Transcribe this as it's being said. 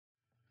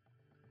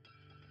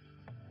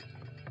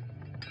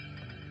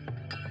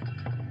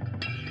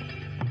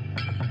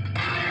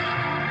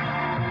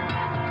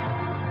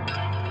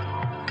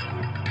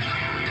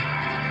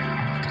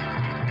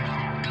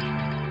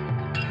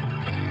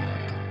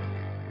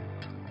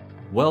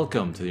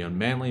Welcome to the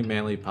Unmanly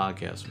Manly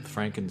Podcast with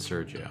Frank and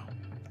Sergio.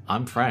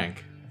 I'm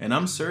Frank. And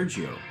I'm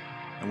Sergio.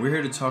 And we're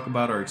here to talk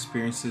about our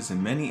experiences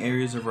in many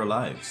areas of our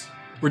lives.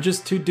 We're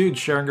just two dudes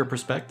sharing our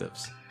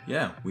perspectives.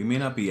 Yeah, we may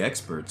not be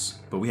experts,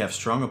 but we have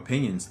strong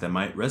opinions that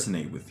might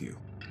resonate with you.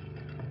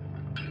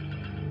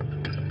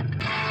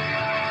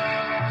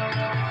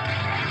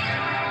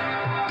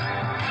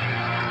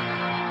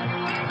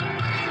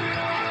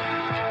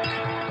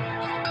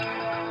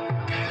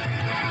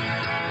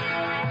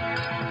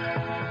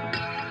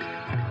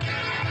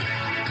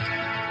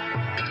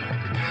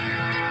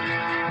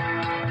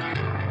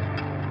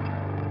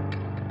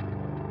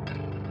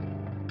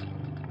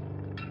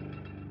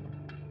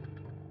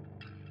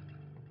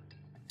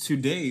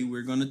 Today,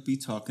 we're going to be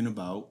talking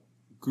about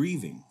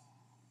grieving.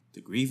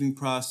 The grieving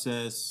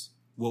process,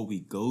 what we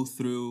go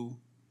through,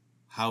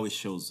 how it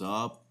shows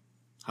up,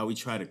 how we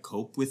try to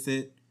cope with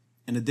it,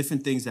 and the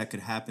different things that could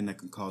happen that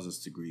can cause us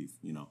to grieve.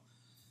 You know,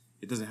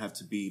 it doesn't have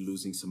to be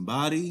losing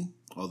somebody,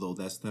 although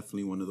that's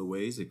definitely one of the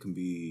ways. It can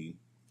be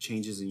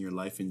changes in your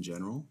life in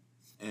general.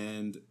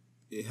 And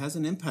it has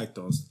an impact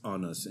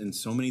on us in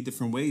so many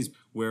different ways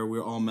where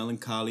we're all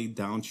melancholy,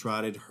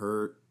 downtrodden,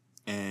 hurt,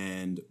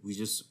 and we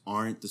just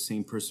aren't the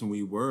same person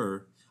we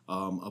were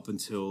up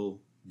until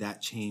that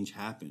change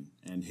happened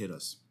and hit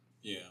us.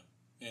 Yeah,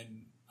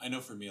 and I know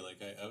for me, like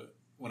I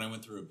when I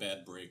went through a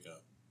bad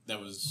breakup,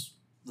 that was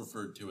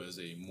referred to as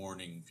a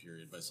mourning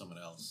period by someone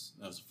else.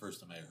 That was the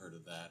first time I heard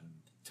of that, and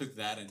took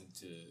that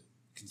into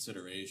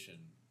consideration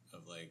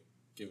of like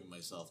giving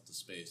myself the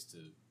space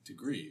to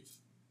grieve.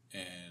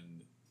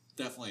 And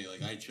definitely,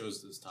 like I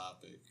chose this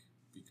topic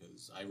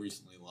because I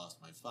recently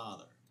lost my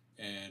father,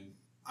 and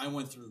I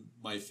went through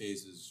my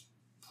phases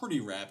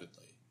pretty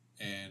rapidly,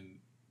 and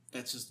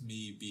that's just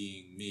me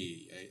being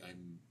me.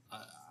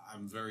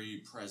 I'm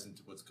very present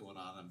to what's going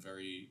on. I'm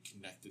very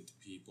connected to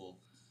people.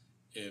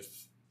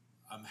 If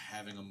I'm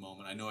having a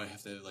moment, I know I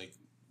have to like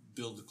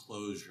build a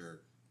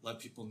closure, let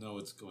people know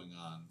what's going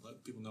on,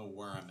 let people know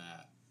where I'm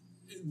at.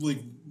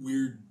 Like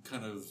weird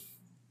kind of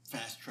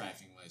fast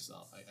tracking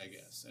myself, I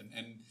guess.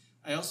 And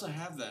I also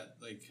have that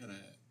like kind of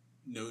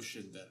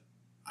notion that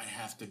I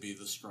have to be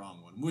the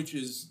strong one, which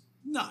is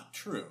not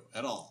true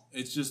at all.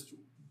 It's just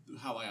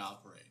how I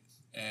operate.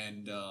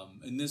 And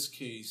in this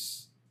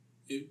case,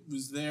 it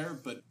was there,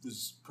 but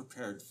was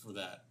prepared for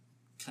that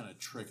kind of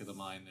trick of the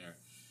mind there.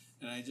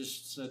 And I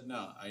just said,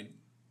 no,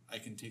 I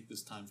can take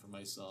this time for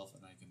myself,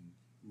 and I can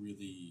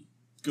really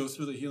go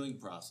through the healing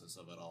process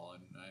of it all.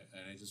 And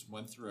I just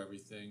went through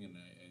everything, and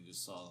I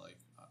just saw, like,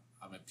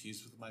 I'm at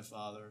peace with my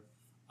father.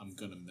 I'm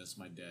going to miss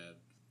my dad.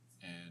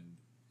 And,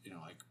 you know,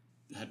 I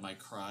had my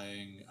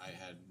crying, I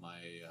had my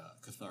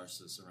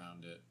catharsis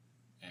around it,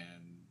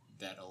 and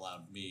that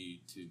allowed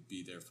me to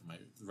be there for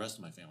the rest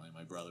of my family,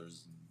 my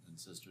brothers and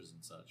sisters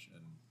and such.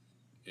 And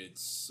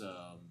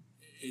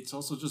it's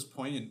also just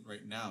poignant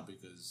right now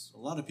because a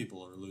lot of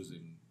people are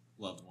losing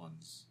loved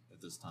ones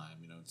at this time.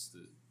 You know,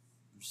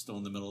 we're still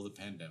in the middle of the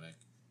pandemic.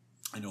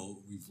 I know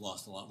we've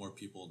lost a lot more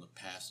people in the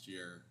past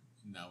year.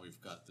 Now we've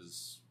got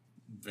this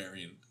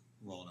variant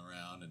rolling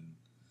around,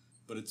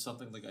 but it's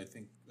something like I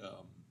think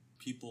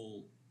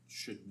people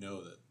should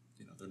know that,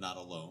 you know, they're not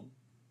alone,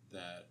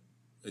 that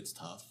it's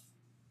tough,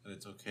 and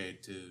it's okay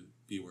to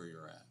be where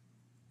you're at,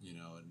 you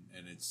know,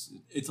 and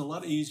it's a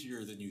lot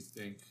easier than you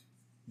think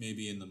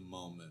maybe in the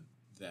moment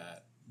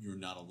that you're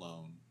not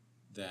alone,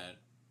 that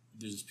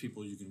there's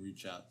people you can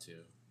reach out to.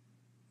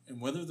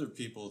 And whether they're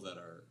people that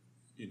are,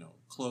 you know,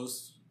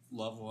 close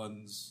loved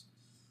ones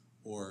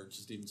or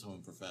just even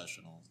someone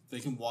professional, they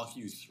can walk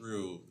you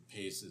through the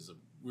paces of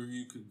where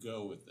you could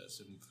go with this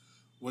and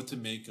what to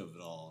make of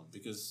it all,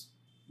 because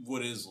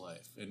what is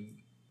life? And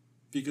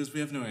because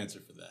we have no answer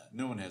for that.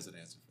 No one has an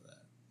answer for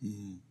that.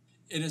 Mm-hmm.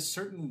 In a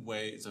certain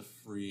way, it's a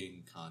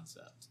freeing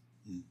concept,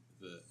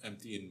 the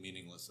empty and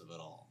meaningless of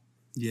it all.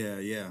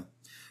 Yeah.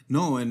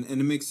 No, and it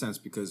makes sense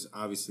because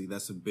obviously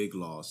that's a big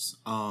loss.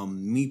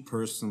 Me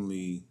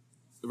personally,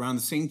 around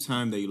the same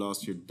time that you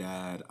lost your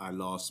dad, I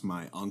lost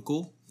my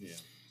uncle. Yeah.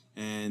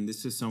 And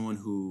this is someone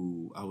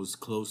who I was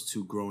close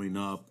to growing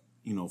up,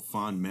 you know,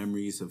 fond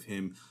memories of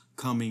him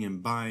coming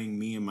and buying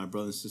me and my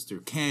brother and sister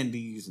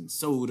candies and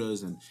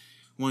sodas and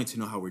wanting to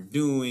know how we're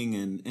doing.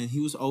 And he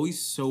was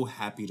always so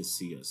happy to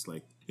see us.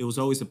 Like, it was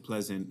always a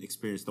pleasant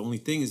experience. The only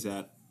thing is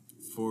that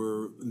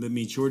for the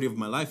majority of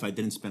my life, I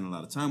didn't spend a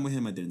lot of time with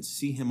him. I didn't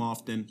see him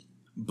often.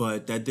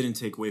 But that didn't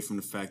take away from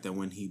the fact that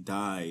when he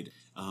died,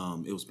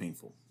 it was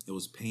painful. It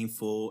was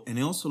painful. And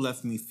it also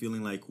left me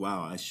feeling like,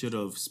 wow, I should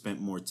have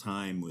spent more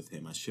time with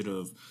him. I should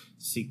have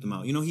seeked him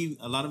out. You know,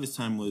 a lot of his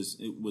time was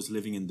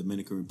living in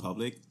Dominican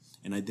Republic,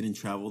 and I didn't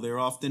travel there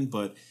often.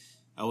 But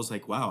I was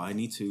like, wow, I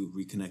need to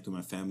reconnect with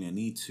my family. I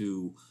need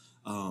to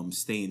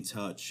stay in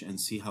touch and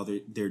see how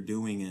they're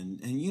doing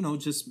and, you know,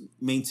 just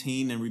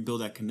maintain and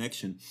rebuild that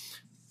connection.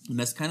 And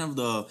that's kind of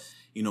the,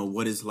 you know,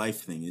 what is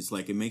life thing. It's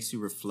like it makes you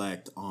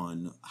reflect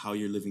on how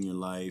you're living your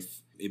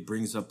life. It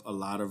brings up a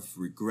lot of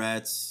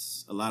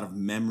regrets, a lot of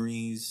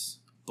memories,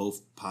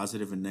 both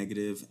positive and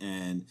negative.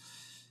 And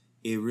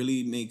it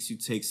really makes you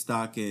take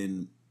stock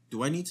in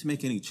do I need to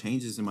make any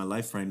changes in my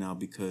life right now?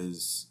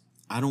 Because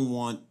I don't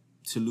want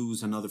to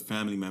lose another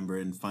family member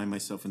and find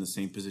myself in the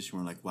same position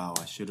where like, wow,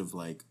 I should have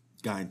like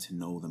gotten to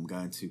know them,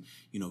 gotten to,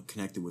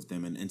 connected with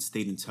them and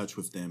stayed in touch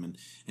with them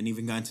and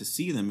even gotten to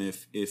see them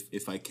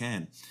if I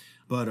can.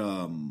 But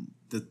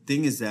the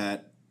thing is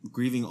that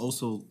grieving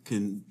also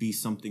can be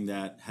something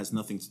that has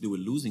nothing to do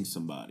with losing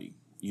somebody,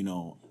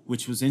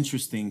 which was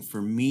interesting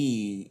for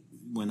me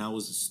when I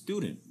was a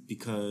student,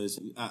 because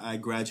I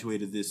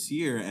graduated this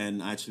year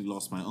and I actually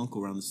lost my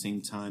uncle around the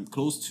same time,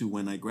 close to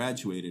when I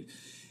graduated.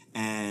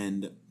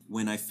 And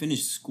when I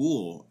finished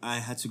school, I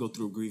had to go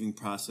through a grieving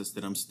process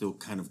that I'm still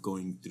kind of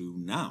going through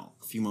now,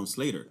 a few months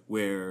later,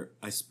 where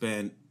I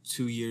spent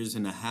 2.5 years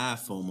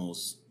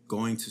almost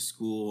going to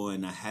school,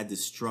 and I had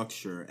this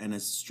structure. And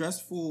as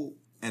stressful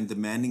and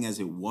demanding as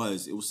it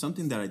was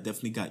something that I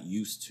definitely got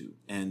used to.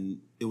 And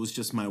it was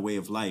just my way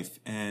of life.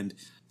 And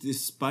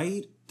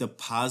despite the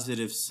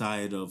positive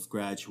side of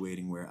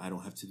graduating, where I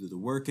don't have to do the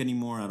work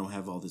anymore, I don't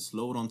have all this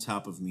load on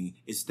top of me,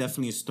 it's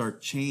definitely a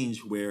stark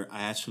change where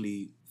I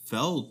actually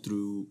fell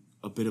through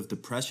a bit of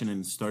depression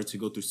and started to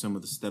go through some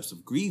of the steps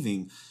of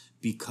grieving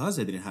because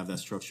I didn't have that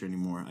structure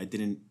anymore. I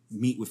didn't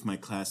meet with my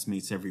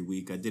classmates every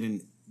week. I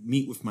didn't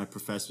meet with my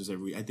professors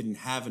every week. I didn't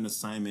have an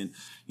assignment,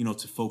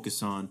 to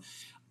focus on.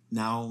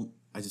 Now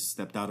I just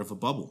stepped out of a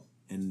bubble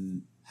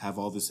and have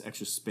all this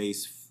extra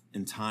space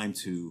and time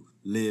to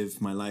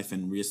live my life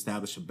and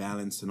reestablish a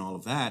balance and all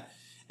of that.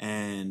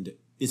 And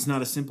it's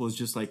not as simple as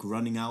just like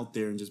running out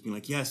there and just being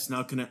like, yes,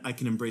 now I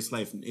can embrace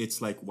life.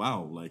 It's like,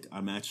 wow, like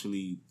I'm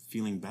actually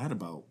feeling bad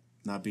about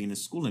not being in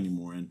school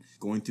anymore and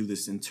going through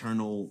this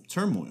internal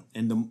turmoil.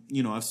 And,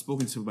 I've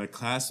spoken to my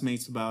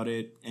classmates about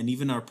it, and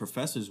even our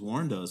professors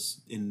warned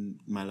us in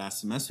my last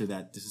semester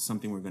that this is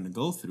something we're going to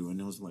go through.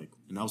 And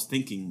I was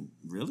thinking,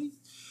 really?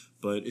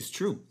 But it's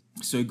true.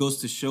 So it goes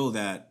to show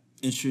that,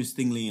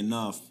 interestingly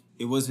enough,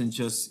 it wasn't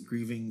just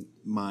grieving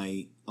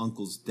my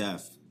uncle's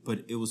death,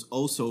 but it was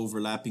also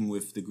overlapping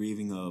with the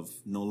grieving of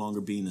no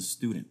longer being a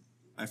student.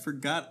 I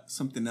forgot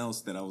something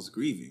else that I was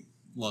grieving.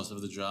 Loss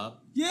of the job?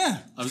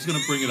 Yeah. I was going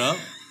to bring it up,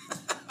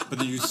 but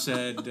then you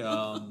said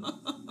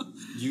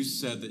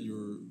that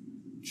you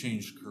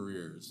changed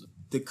careers.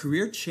 The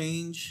career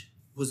change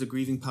was a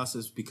grieving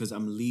process because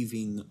I'm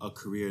leaving a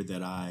career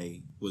that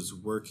I was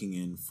working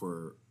in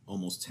for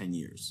almost 10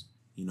 years.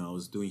 I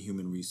was doing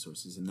human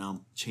resources, and now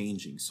I'm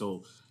changing.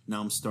 So now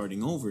I'm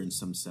starting over in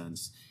some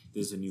sense.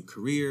 There's a new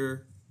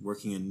career,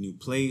 working in a new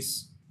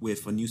place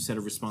with a new set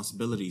of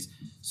responsibilities.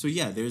 So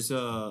yeah, there's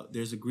a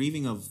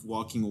grieving of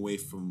walking away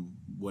from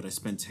what I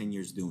spent 10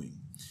 years doing.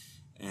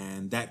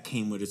 And that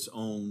came with its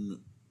own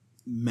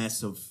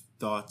mess of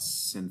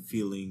thoughts and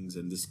feelings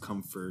and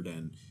discomfort.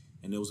 And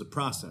it was a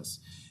process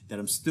that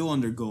I'm still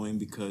undergoing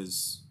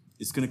because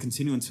it's going to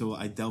continue until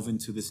I delve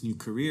into this new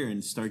career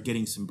and start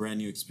getting some brand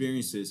new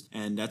experiences.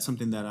 And that's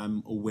something that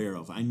I'm aware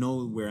of. I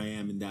know where I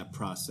am in that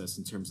process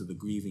in terms of the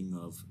grieving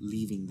of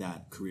leaving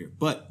that career.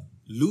 But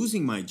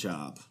losing my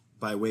job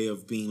by way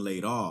of being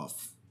laid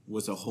off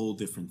was a whole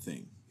different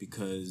thing,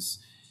 because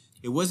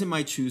it wasn't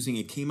my choosing.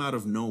 It came out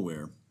of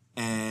nowhere.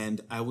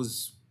 And I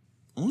was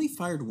only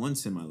fired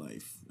once in my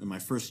life, in my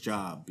first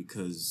job,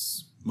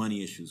 because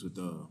money issues with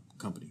the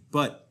company.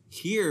 But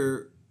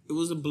here, it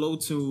was a blow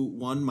to,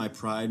 one, my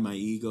pride, my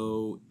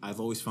ego. I've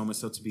always found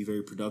myself to be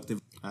very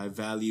productive. I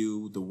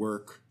value the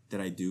work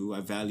that I do. I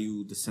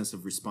value the sense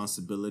of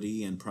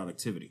responsibility and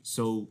productivity.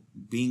 So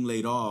being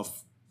laid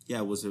off,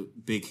 was a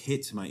big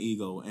hit to my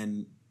ego.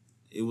 And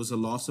it was a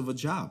loss of a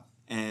job.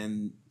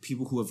 And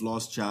people who have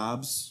lost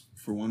jobs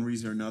for one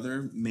reason or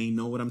another may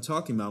know what I'm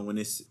talking about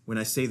when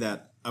I say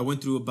that. I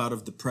went through a bout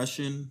of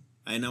depression,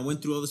 and I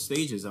went through all the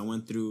stages. I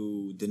went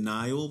through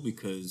denial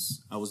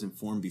because I was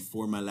informed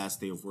before my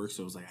last day of work.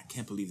 So I was like, I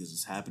can't believe this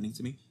is happening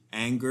to me.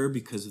 Anger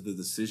because of the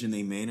decision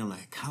they made. I'm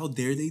like, how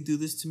dare they do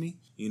this to me?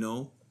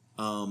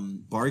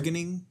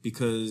 Bargaining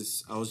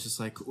because I was just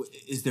like,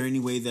 is there any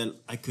way that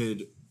I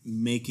could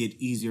make it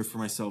easier for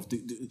myself?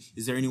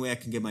 Is there any way I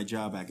can get my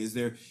job back? Is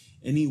there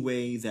any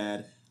way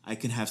that I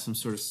can have some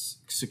sort of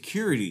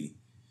security,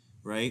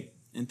 right?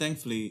 And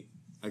thankfully,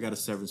 I got a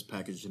severance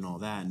package and all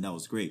that, and that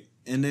was great.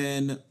 And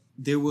then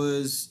there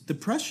was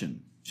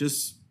depression,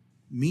 just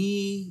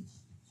me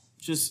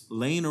just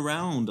laying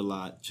around a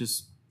lot,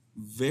 just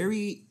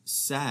very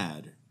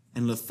sad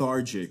and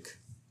lethargic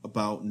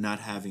about not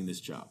having this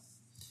job.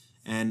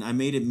 And I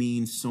made it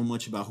mean so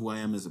much about who I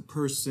am as a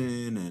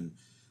person, and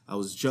I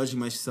was judging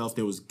myself.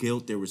 There was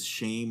guilt, there was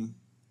shame,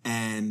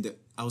 and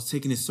I was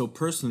taking it so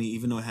personally,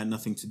 even though it had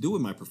nothing to do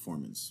with my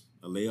performance.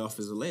 A layoff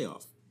is a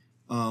layoff.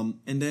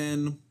 And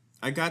then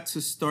I got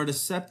to start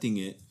accepting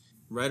it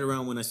right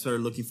around when I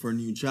started looking for a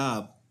new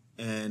job.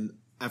 And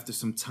after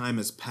some time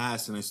has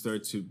passed, and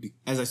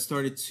as I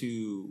started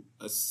to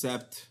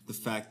accept the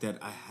fact that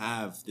I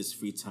have this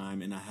free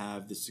time and I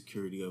have this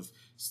security of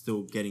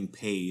still getting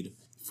paid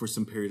for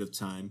some period of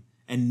time,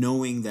 and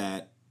knowing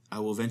that I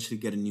will eventually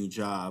get a new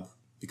job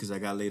because I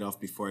got laid off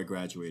before I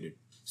graduated.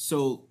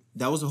 So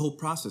that was a whole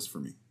process for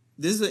me.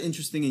 this is an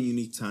interesting and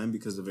unique time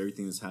because of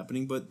everything that's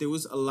happening, but there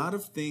was a lot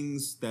of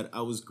things that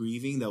I was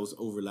grieving that was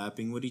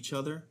overlapping with each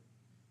other.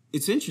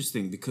 It's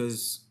interesting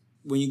because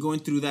when you're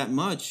going through that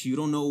much, you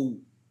don't know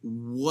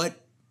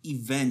what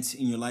event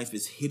in your life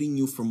is hitting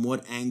you from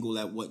what angle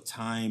at what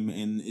time,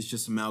 and it's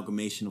just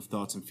amalgamation of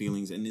thoughts and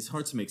feelings, and it's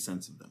hard to make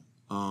sense of them.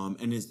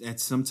 And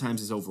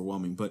sometimes it's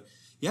overwhelming. But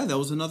yeah, that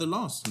was another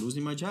loss,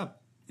 losing my job.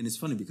 And it's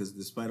funny because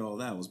despite all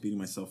that, I was beating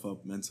myself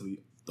up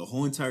mentally the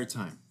whole entire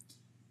time.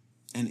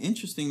 And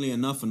interestingly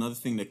enough, another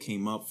thing that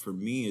came up for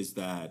me is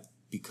that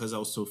because I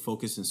was so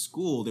focused in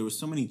school, there were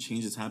so many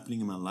changes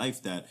happening in my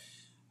life that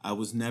I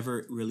was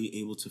never really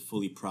able to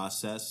fully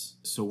process.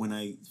 So when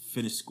I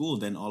finished school,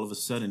 then all of a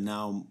sudden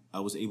now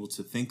I was able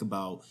to think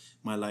about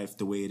my life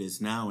the way it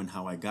is now and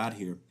how I got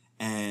here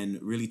and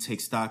really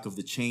take stock of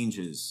the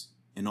changes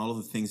and all of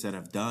the things that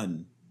I've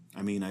done.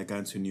 I mean, I got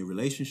into a new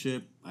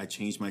relationship. I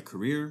changed my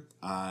career.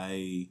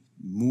 I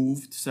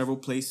moved several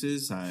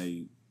places.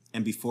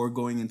 And before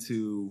going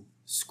into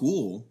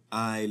school,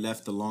 I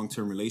left a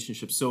long-term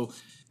relationship. So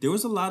there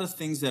was a lot of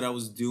things that I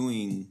was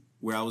doing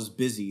where I was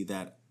busy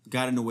that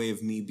got in the way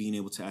of me being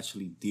able to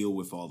actually deal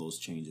with all those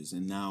changes.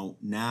 And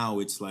now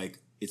it's like,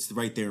 it's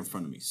right there in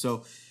front of me.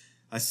 So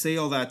I say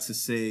all that to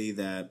say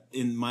that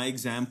in my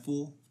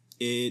example,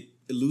 it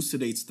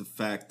elucidates the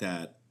fact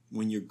that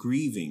when you're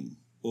grieving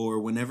or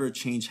whenever a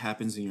change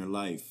happens in your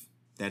life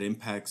that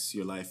impacts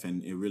your life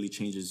and it really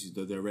changes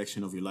the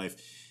direction of your life,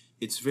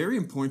 it's very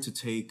important to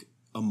take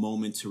a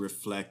moment to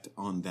reflect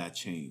on that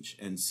change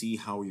and see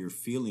how you're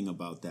feeling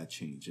about that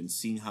change and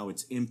seeing how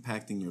it's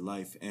impacting your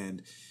life.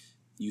 And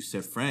you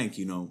said, Frank,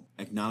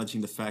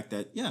 acknowledging the fact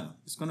that, yeah,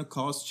 it's going to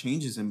cause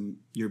changes in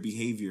your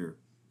behavior,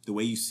 the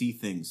way you see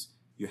things,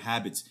 your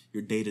habits,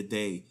 your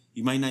day-to-day.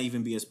 You might not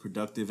even be as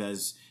productive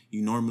as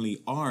you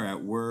normally are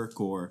at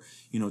work or,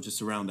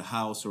 just around the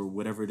house or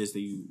whatever it is that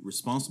you're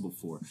responsible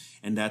for.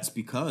 And that's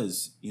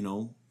because,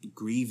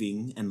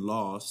 grieving and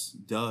loss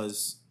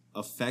does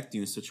affect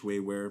you in such a way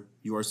where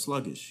you are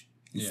sluggish.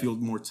 You feel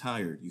more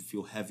tired. You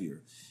feel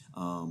heavier.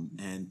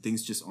 And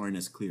things just aren't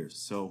as clear.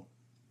 So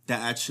that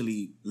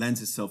actually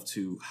lends itself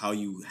to how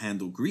you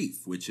handle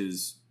grief, which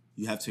is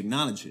you have to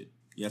acknowledge it.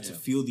 You have to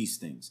feel these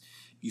things.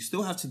 You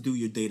still have to do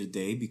your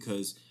day-to-day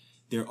because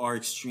there are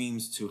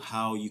extremes to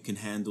how you can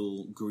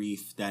handle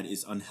grief that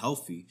is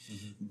unhealthy.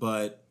 Mm-hmm.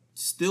 But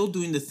still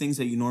doing the things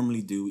that you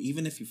normally do,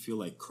 even if you feel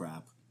like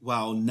crap,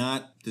 while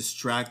not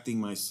distracting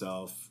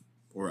myself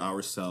or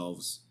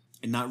ourselves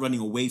and not running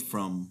away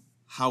from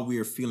how we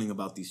are feeling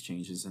about these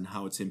changes and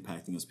how it's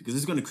impacting us, because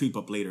it's going to creep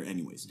up later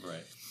anyways.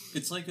 Right.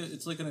 It's like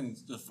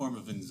a form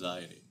of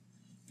anxiety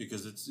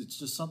because it's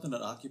just something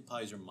that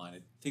occupies your mind.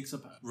 It takes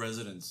up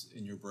residence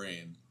in your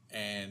brain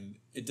and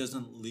it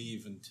doesn't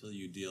leave until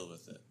you deal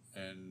with it.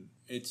 And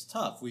it's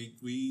tough.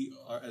 We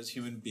are, as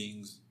human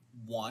beings,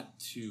 want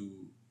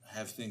to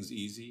have things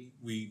easy.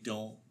 We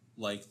don't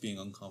like being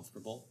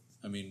uncomfortable.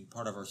 I mean,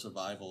 part of our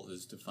survival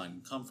is to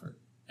find comfort.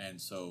 And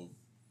so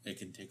it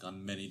can take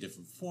on many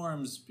different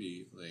forms,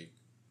 be like,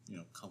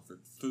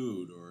 comfort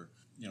food or,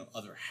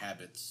 other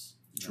habits.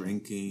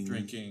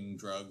 Drinking,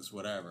 drugs,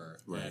 whatever.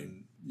 Right.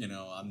 And,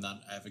 I'm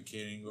not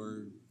advocating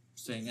or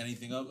saying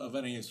anything of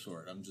any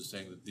sort. I'm just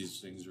saying that these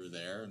things are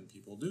there and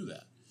people do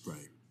that.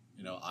 Right.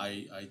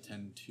 I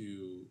tend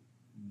to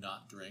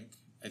not drink.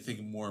 I think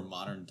in more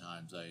modern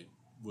times I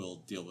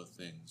will deal with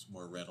things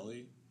more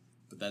readily.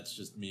 But that's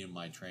just me and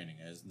my training.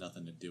 It has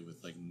nothing to do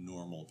with like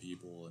normal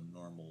people and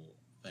normal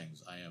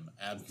things. I am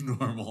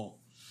abnormal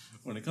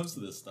when it comes to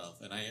this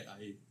stuff. And I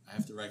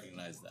have to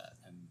recognize that.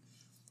 And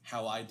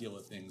how I deal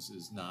with things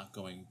is not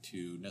going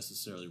to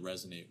necessarily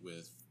resonate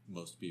with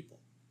most people.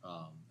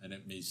 And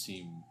it may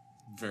seem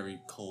very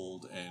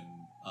cold and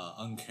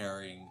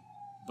uncaring,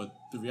 but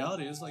the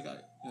reality is, like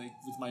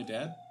with my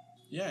dad,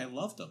 I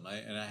loved him,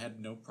 and I had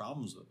no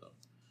problems with him.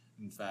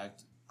 In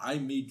fact, I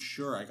made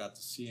sure I got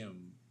to see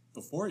him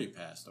before he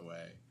passed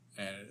away,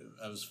 and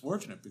I was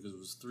fortunate because it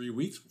was 3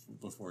 weeks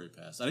before he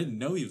passed. I didn't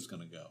know he was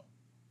going to go,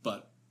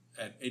 but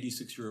at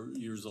 86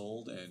 years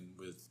old and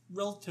with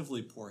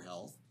relatively poor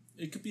health,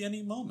 it could be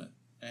any moment,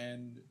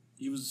 and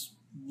he was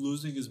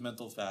losing his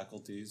mental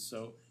faculties.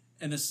 So,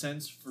 in a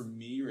sense, for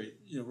me,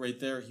 right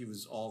there, he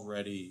was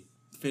already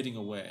fading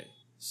away.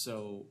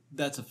 So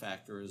that's a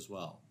factor as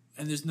well.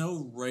 And there's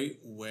no right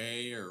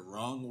way or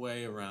wrong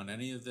way around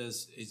any of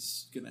this.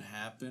 It's going to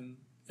happen.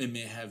 It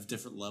may have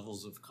different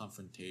levels of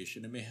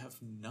confrontation. It may have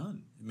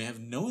none. It may have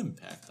no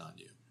impact on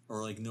you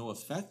or like no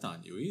effect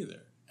on you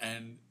either.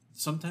 And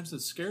sometimes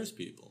it scares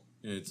people.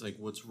 It's like,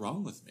 what's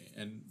wrong with me?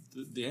 And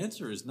the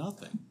answer is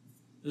nothing.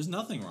 There's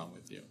nothing wrong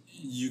with you.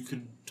 You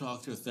could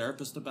talk to a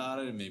therapist about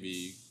it and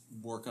maybe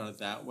work on it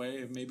that way.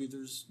 And maybe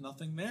there's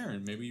nothing there.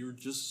 And maybe you're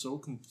just so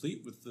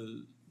complete with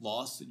the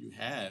loss that you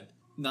had.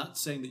 Not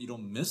saying that you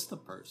don't miss the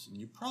person.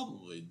 You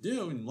probably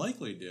do and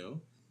likely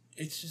do.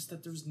 It's just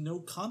that there's no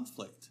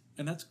conflict.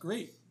 And that's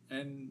great.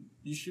 And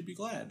you should be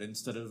glad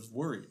instead of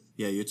worried.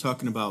 Yeah, you're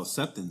talking about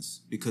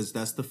acceptance because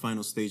that's the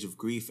final stage of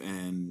grief.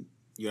 And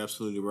you're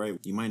absolutely right.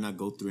 You might not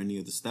go through any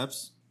of the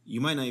steps,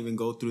 you might not even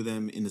go through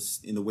them in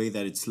the way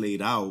that it's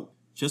laid out.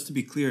 Just to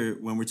be clear,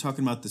 when we're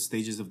talking about the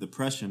stages of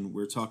depression,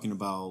 we're talking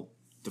about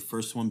the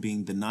first one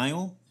being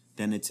denial,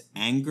 then it's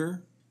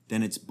anger,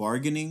 then it's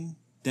bargaining,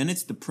 then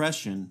it's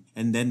depression,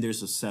 and then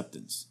there's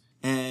acceptance.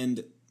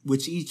 And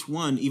which each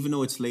one, even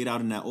though it's laid out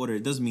in that order,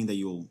 it doesn't mean that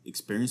you'll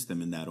experience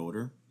them in that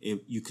order.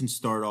 You can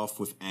start off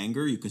with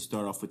anger, you can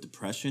start off with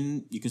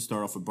depression, you can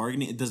start off with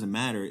bargaining. It doesn't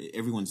matter.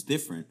 Everyone's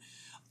different.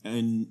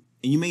 And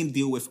you may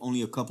deal with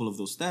only a couple of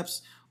those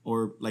steps,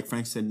 or like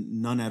Frank said,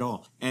 none at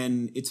all.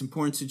 And it's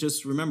important to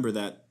just remember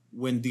that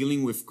when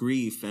dealing with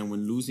grief and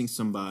when losing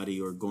somebody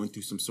or going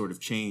through some sort of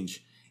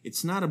change,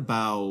 it's not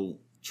about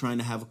trying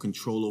to have a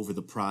control over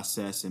the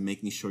process and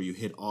making sure you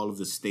hit all of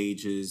the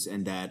stages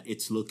and that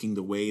it's looking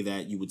the way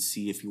that you would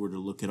see if you were to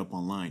look it up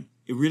online.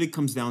 It really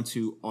comes down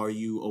to, are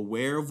you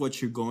aware of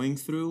what you're going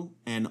through,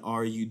 and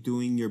are you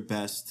doing your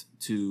best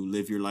to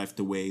live your life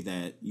the way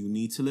that you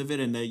need to live it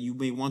and that you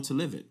may want to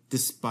live it,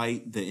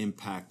 despite the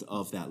impact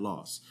of that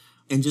loss.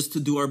 And just to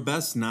do our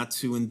best not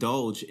to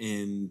indulge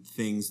in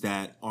things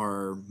that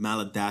are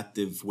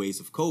maladaptive ways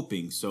of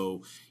coping.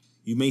 So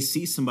you may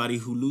see somebody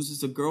who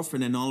loses a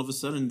girlfriend and all of a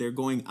sudden they're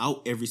going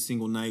out every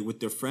single night with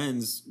their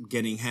friends,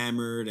 getting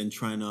hammered and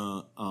trying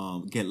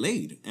to get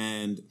laid.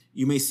 And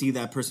you may see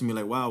that person be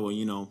like, wow,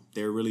 well,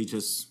 they're really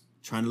just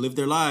trying to live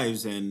their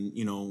lives and,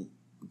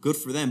 good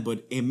for them.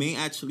 But it may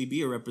actually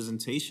be a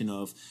representation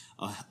of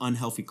an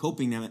unhealthy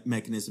coping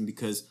mechanism,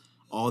 because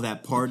all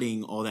that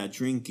partying, all that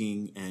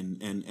drinking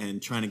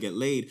and trying to get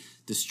laid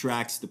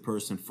distracts the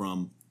person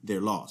from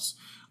their loss.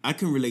 I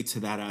can relate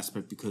to that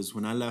aspect because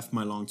when I left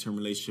my long-term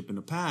relationship in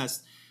the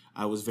past,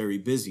 I was very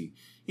busy.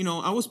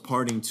 I was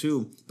partying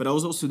too, but I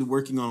was also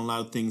working on a lot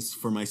of things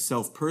for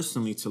myself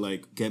personally to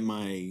get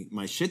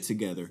my shit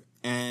together.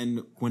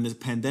 And when the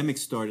pandemic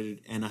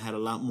started and I had a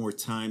lot more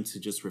time to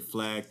just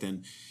reflect,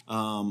 and a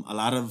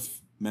lot of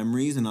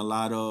memories and a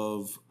lot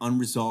of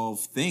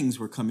unresolved things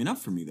were coming up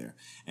for me there.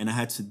 And I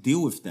had to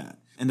deal with that.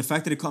 And the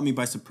fact that it caught me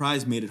by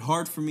surprise made it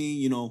hard for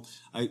me.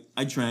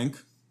 I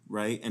drank,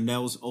 right? And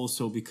that was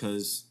also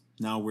because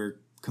now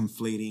we're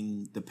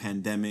conflating the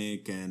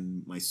pandemic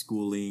and my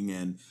schooling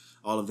and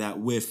all of that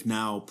with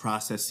now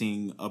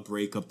processing a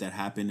breakup that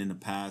happened in the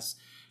past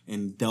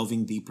and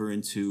delving deeper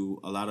into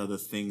a lot of the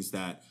things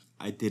that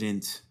I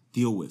didn't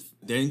deal with.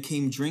 Then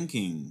came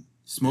drinking,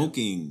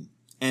 smoking,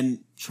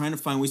 and trying to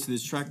find ways to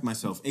distract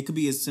myself. It could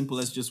be as simple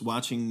as just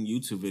watching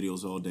YouTube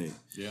videos all day.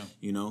 Yeah.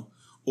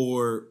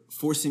 Or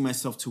forcing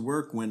myself to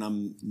work when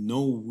I'm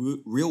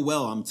real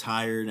well I'm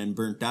tired and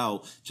burnt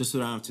out, just so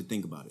that I don't have to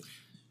think about it.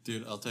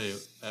 Dude, I'll tell you,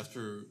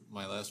 after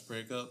my last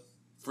breakup,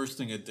 first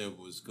thing I did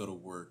was go to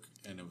work,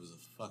 and it was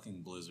a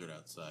fucking blizzard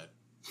outside.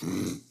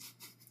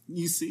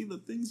 You see the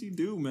things you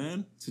do,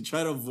 man, to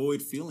try to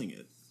avoid feeling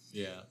it.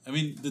 Yeah. I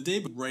mean, the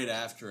day right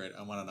after it,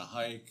 I went on a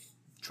hike,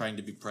 trying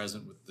to be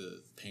present with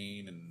the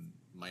pain and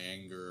my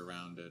anger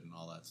around it and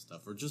all that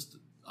stuff. Or just,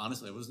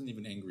 honestly, I wasn't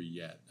even angry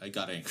yet. I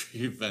got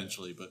angry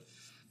eventually,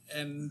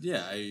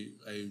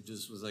 I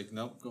just was like,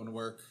 nope, going to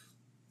work.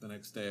 The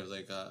next day I was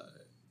like,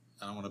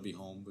 I don't want to be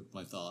home with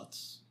my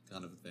thoughts,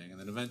 kind of a thing. And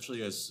then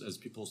eventually, as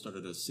people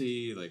started to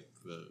see,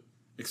 the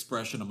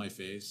expression on my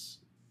face,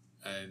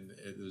 and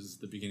it was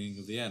the beginning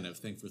of the end. I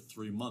think for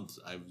 3 months,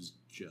 I was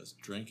just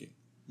drinking.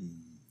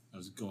 Mm. I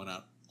was going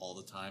out all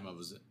the time. I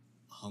was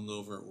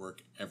hungover at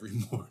work every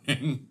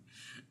morning.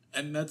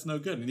 And that's no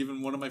good. And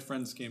even one of my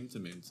friends came to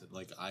me and said,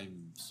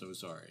 I'm so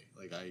sorry.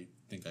 I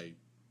think I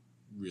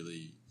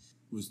really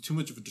was too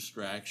much of a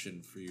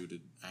distraction for you to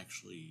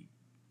actually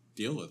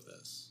deal with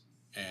this.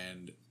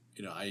 And,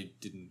 I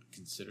didn't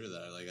consider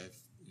that.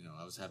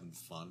 I was having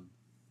fun,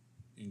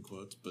 in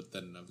quotes, but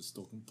then I was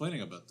still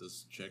complaining about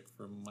this chick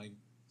from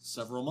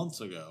several months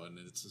ago. And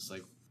it's just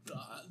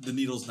the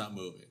needle's not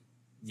moving.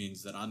 It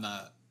means that I'm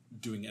not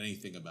doing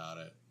anything about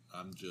it.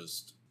 I'm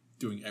just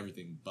doing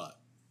everything but.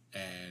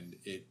 And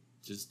it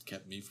just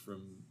kept me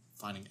from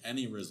finding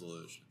any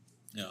resolution.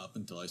 Up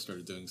until I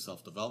started doing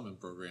self-development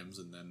programs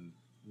and then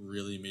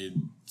really made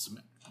some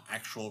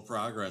actual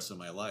progress in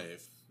my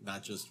life.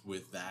 Not just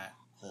with that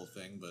whole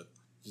thing, but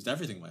just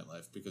everything in my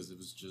life, because it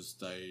was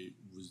just, I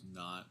was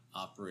not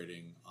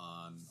operating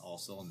on all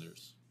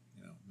cylinders,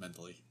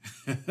 mentally.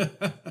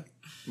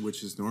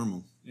 Which is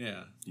normal.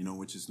 Yeah.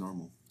 Which is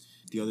normal.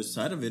 The other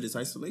side of it is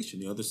isolation.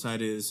 The other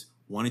side is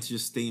wanting to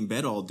just stay in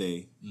bed all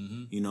day,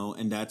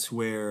 and that's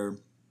where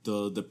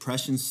the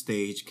depression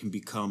stage can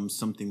become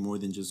something more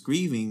than just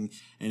grieving,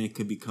 and it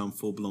could become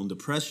full-blown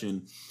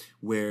depression,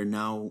 where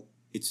now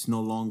it's no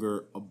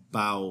longer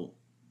about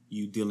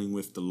you dealing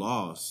with the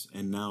loss,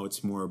 and now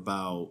it's more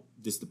about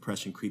this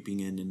depression creeping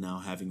in and now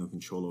having a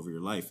control over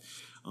your life.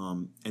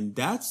 And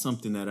that's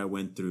something that I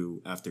went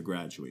through after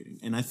graduating.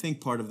 And I think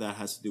part of that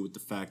has to do with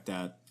the fact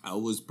that I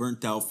was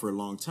burnt out for a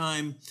long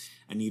time.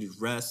 I needed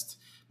rest.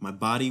 My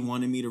body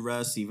wanted me to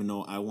rest, even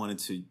though I wanted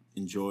to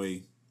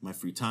enjoy my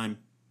free time.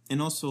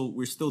 And also,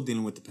 we're still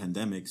dealing with the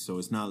pandemic, so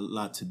it's not a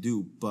lot to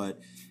do. But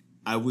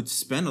I would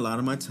spend a lot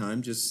of my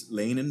time just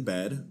laying in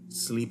bed,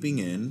 sleeping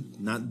in,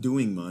 not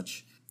doing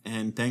much.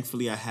 And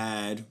thankfully, I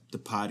had the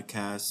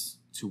podcast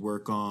to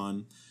work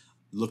on,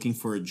 looking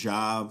for a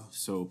job,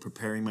 so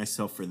preparing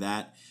myself for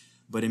that.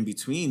 But in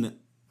between,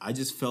 I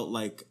just felt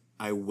like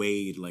I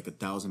weighed like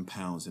 1,000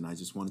 pounds and I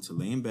just wanted to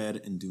lay in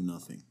bed and do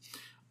nothing.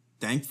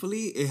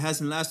 Thankfully, it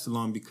hasn't lasted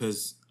long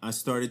because I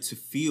started to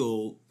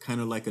feel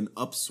kind of like an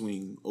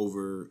upswing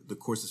over the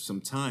course of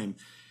some time.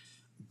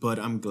 But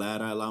I'm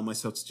glad I allowed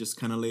myself to just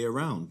kind of lay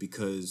around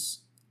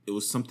because it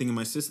was something in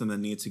my system that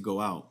needed to go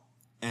out.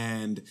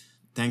 And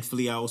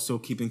thankfully, I also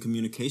keep in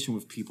communication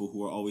with people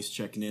who are always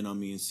checking in on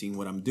me and seeing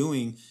what I'm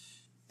doing.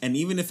 And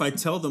even if I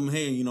tell them,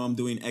 hey, I'm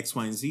doing X,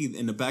 Y, and Z,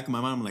 in the back of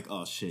my mind, I'm like,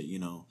 oh, shit,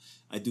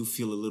 I do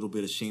feel a little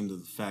bit ashamed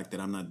of the fact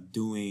that I'm not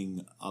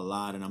doing a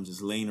lot and I'm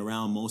just laying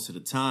around most of the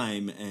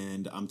time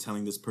and I'm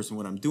telling this person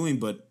what I'm doing,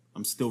 but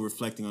I'm still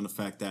reflecting on the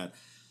fact that,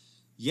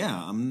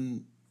 yeah,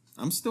 I'm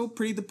still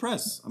pretty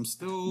depressed. I'm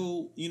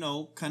still,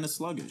 kind of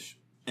sluggish.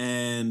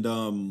 And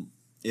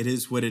it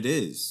is what it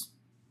is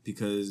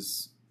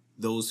because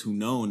those who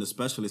know and the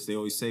specialists, they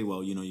always say,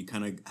 well, you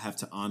kind of have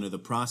to honor the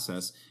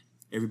process.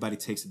 Everybody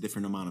takes a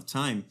different amount of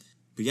time.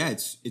 But yeah,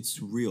 it's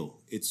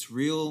real. It's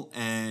real,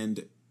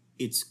 and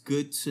it's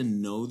good to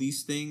know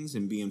these things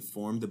and be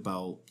informed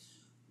about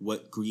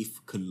what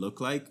grief could look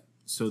like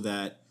so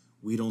that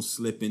we don't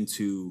slip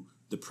into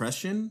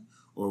depression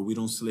or we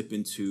don't slip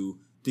into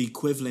the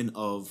equivalent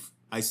of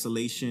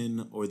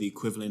isolation or the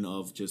equivalent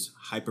of just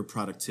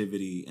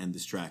hyperproductivity and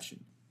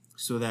distraction,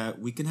 so that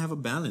we can have a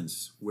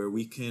balance where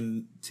we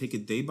can take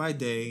it day by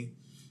day,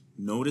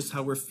 notice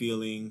how we're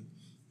feeling,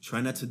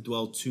 try not to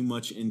dwell too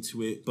much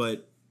into it,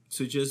 but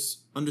to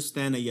just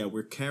understand that, yeah,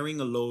 we're carrying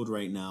a load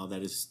right now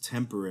that is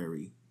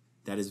temporary,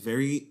 that is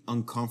very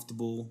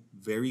uncomfortable,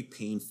 very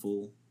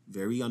painful,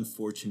 very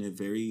unfortunate,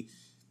 very,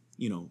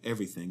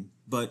 everything.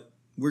 But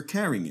we're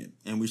carrying it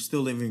and we're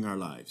still living our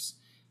lives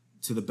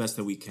to the best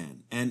that we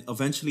can. And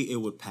eventually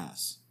it would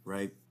pass,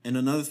 right? And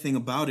another thing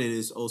about it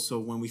is also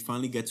when we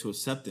finally get to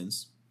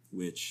acceptance,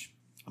 which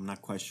I'm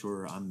not quite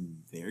sure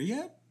I'm there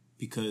yet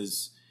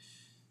because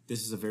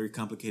this is a very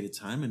complicated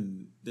time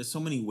and there's so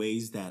many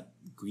ways that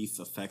grief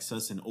affects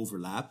us and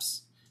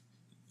overlaps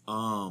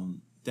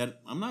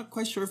that I'm not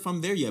quite sure if I'm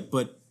there yet.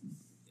 But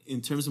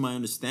in terms of my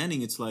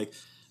understanding, it's like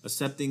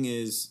accepting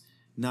is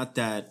not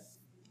that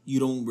you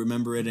don't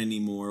remember it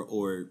anymore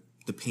or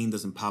the pain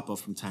doesn't pop up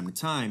from time to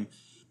time.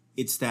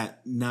 It's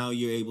that now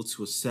you're able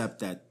to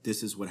accept that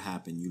this is what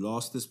happened. You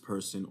lost this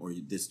person or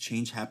this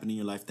change happened in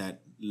your life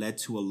that led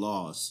to a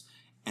loss.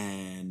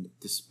 And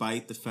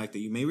despite the fact that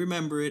you may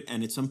remember it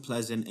and it's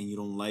unpleasant and you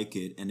don't like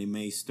it and it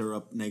may stir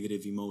up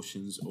negative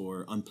emotions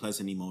or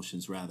unpleasant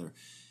emotions rather,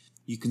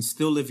 you can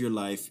still live your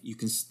life. You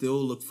can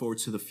still look forward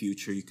to the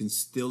future. You can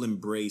still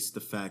embrace the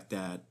fact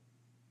that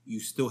you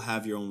still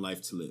have your own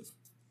life to live.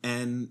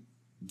 And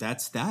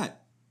that's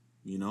that,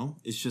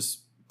 it's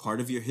just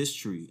part of your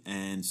history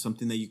and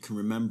something that you can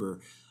remember.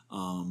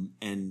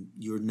 And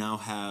you now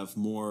have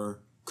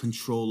more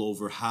control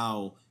over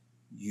how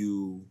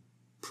you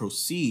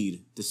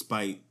proceed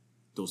despite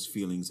those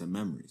feelings and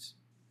memories.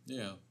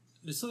 Yeah.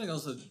 There's something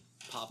else that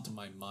popped in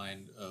my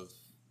mind of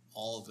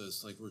all of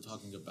this. Like, we're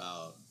talking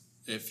about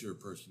if you're a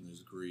person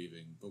who's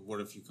grieving, but what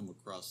if you come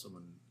across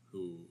someone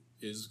who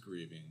is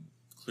grieving,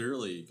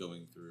 clearly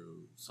going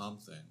through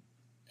something?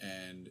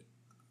 And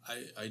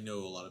I know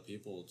a lot of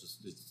people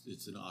just,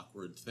 it's an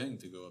awkward thing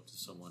to go up to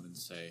someone and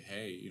say,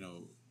 hey,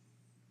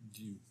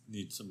 do you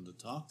need someone to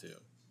talk to?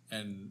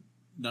 And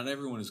not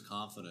everyone is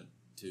confident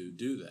to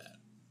do that.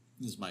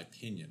 Is my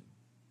opinion,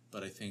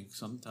 but I think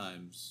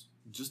sometimes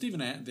just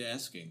even the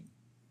asking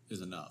is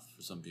enough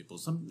for some people.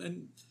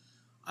 And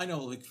I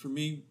know, like for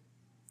me,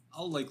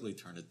 I'll likely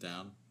turn it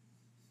down.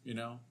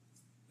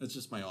 That's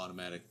just my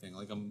automatic thing.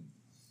 Like I'm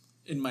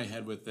in my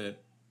head with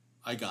it.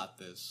 I got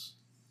this.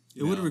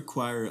 It would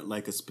require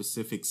like a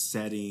specific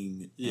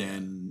setting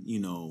and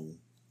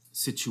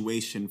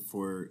situation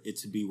for it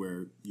to be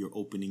where you're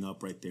opening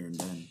up right there and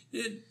then.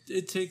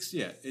 It takes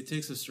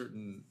a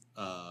certain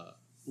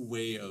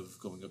way of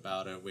going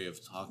about it, way of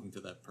talking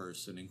to that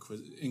person,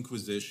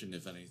 inquisition,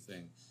 if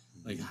anything.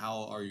 Mm-hmm. Like,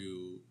 how are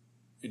you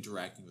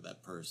interacting with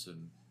that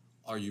person?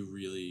 Are you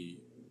really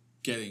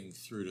getting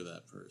through to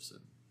that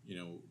person,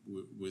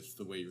 with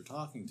the way you're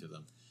talking to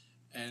them?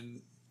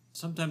 And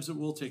sometimes it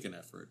will take an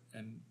effort,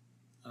 and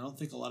I don't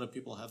think a lot of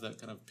people have that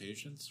kind of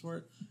patience for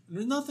it. And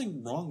there's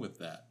nothing wrong with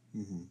that.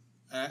 Mm-hmm.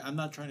 I'm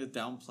not trying to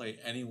downplay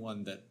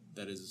anyone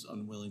that is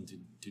unwilling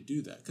to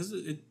do that, because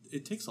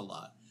it takes a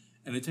lot.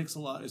 And it takes a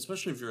lot,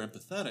 especially if you're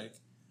empathetic,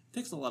 it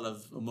takes a lot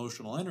of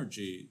emotional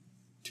energy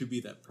to be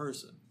that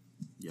person.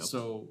 Yep.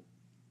 So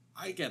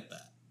I get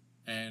that.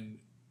 And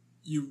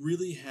you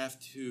really have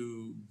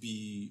to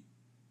be,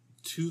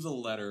 to the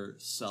letter,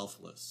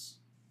 selfless.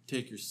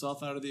 Take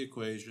yourself out of the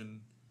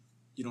equation.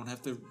 You don't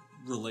have to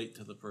relate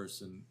to the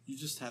person. You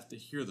just have to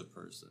hear the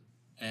person.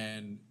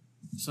 And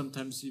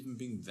sometimes even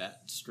being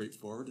that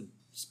straightforward and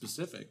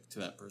specific to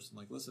that person.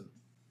 Like, listen,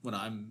 when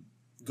I'm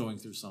going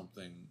through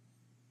something,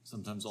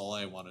 sometimes all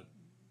I want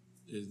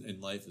in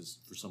life is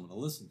for someone to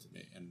listen to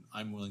me, and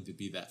I'm willing to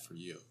be that for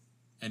you.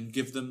 and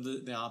give them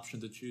the option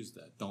to choose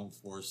that. Don't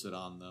force it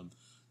on them.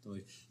 Don't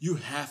like, you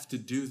have to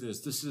do this.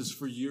 This is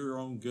for your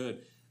own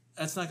good.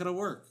 That's not going to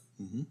work.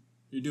 Mm-hmm.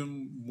 You're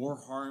doing more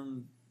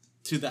harm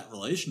to that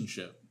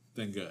relationship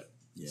than good.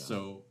 Yeah.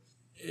 So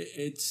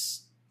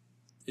it's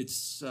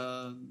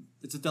a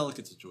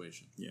delicate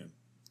situation. Yeah.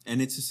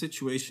 And it's a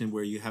situation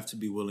where you have to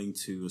be willing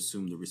to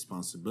assume the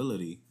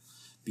responsibility,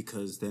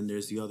 because then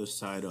there's the other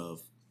side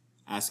of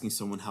asking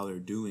someone how they're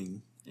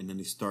doing, and then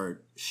they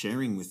start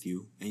sharing with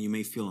you, and you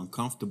may feel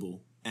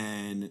uncomfortable.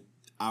 And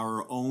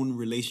our own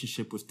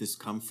relationship with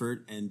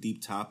discomfort and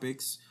deep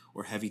topics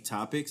or heavy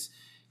topics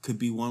could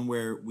be one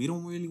where we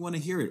don't really want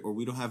to hear it, or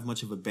we don't have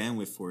much of a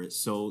bandwidth for it.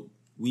 So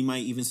we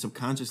might even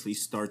subconsciously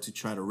start to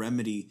try to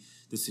remedy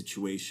the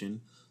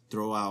situation,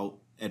 throw out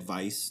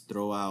advice,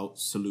 throw out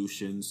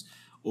solutions,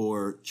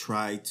 or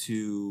try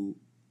to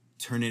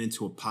turn it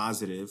into a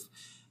positive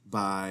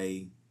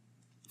by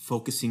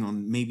focusing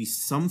on maybe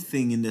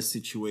something in the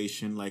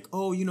situation, like,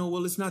 oh,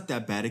 well, it's not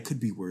that bad. It could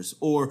be worse.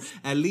 Or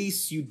at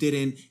least you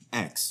didn't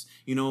X,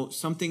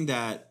 something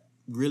that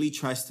really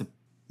tries to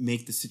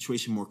make the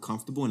situation more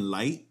comfortable and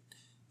light,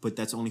 but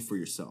that's only for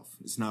yourself.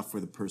 It's not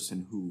for the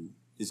person who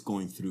is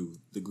going through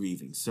the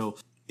grieving. So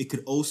it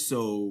could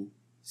also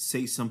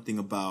say something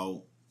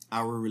about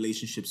our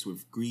relationships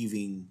with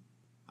grieving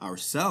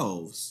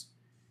ourselves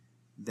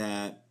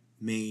that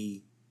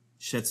may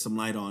shed some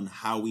light on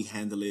how we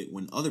handle it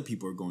when other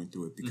people are going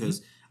through it.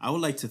 Because I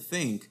would like to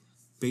think,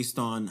 based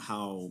on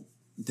how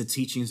the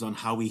teachings on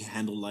how we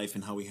handle life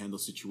and how we handle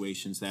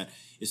situations, that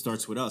it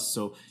starts with us.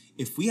 So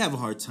if we have a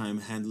hard time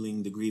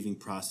handling the grieving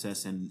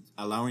process and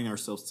allowing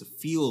ourselves to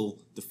feel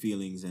the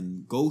feelings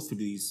and go through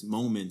these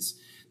moments,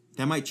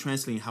 that might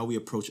translate in how we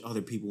approach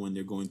other people when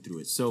they're going through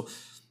it. So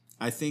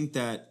I think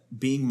that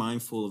being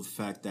mindful of the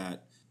fact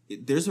that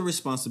there's a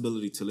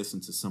responsibility to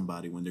listen to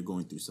somebody when they're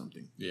going through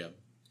something. Yeah,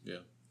 yeah.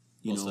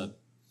 Well said.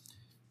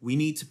 We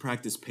need to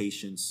practice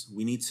patience.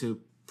 We need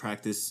to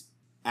practice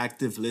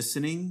active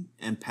listening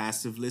and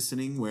passive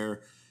listening,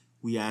 where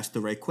we ask the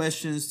right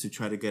questions to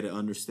try to get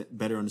a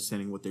better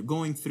understanding of what they're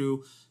going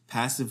through.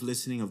 Passive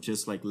listening of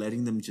just like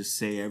letting them just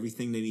say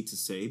everything they need to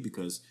say,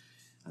 because,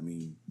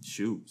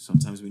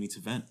 sometimes we need to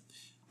vent.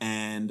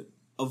 And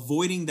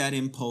avoiding that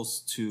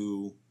impulse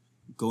to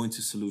go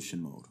into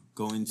solution mode,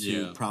 go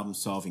into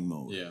problem-solving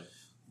mode. Yeah.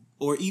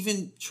 Or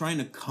even trying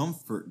to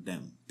comfort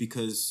them,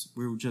 because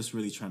we're just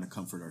really trying to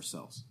comfort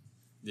ourselves.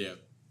 Yeah,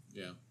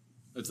 yeah.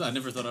 I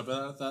never thought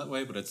about it that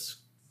way, but it's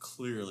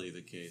clearly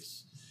the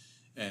case.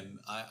 And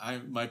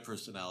my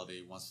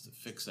personality wants to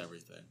fix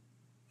everything,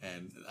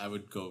 and I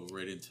would go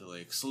right into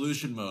like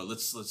solution mode.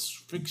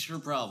 Let's fix your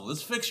problem.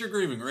 Let's fix your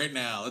grieving right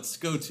now. Let's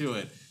go to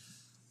it.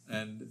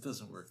 And it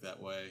doesn't work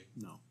that way.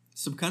 No.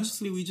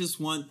 Subconsciously, we just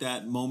want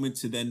that moment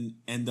to then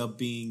end up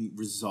being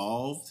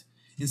resolved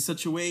in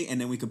such a way,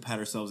 and then we can pat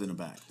ourselves in the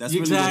back. That's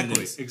really what it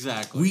is.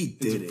 Exactly. We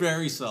did it. It's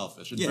very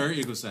selfish. It's very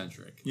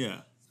egocentric.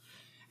 Yeah.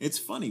 It's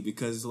funny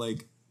because,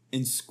 like,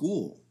 in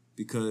school,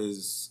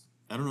 because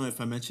I don't know if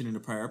I mentioned in a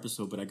prior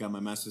episode, but I got my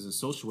master's in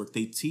social work.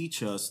 They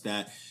teach us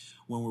that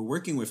when we're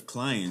working with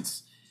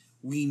clients,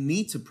 we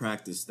need to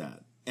practice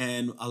that.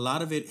 And a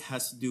lot of it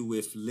has to do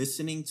with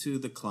listening to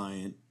the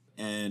client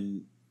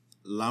and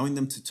allowing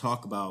them to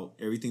talk about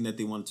everything that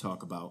they want to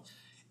talk about.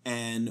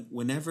 And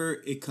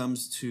whenever it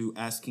comes to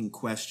asking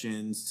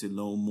questions to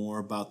know more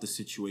about the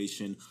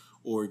situation,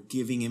 or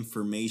giving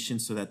information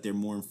so that they're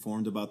more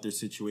informed about their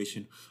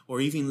situation,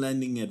 or even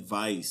lending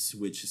advice,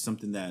 which is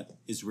something that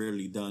is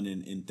rarely done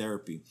in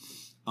therapy,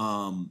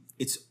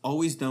 it's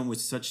always done with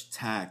such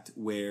tact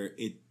where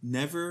it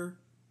never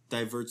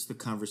diverts the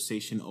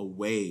conversation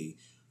away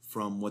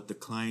from what the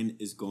client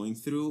is going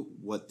through,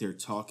 what they're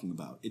talking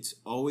about. It's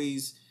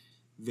always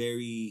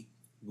very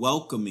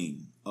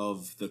welcoming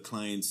of the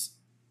client's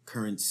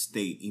current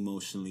state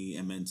emotionally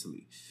and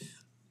mentally.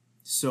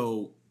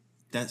 So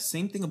that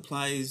same thing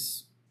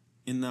applies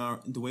in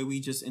the way we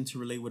just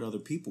interrelate with other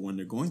people when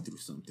they're going through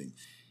something.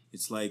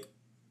 It's like,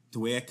 the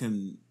way I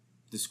can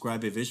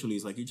describe it visually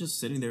is like you're just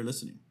sitting there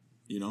listening,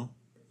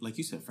 Like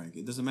you said, Frank,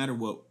 it doesn't matter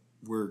what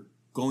we're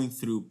going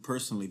through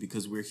personally,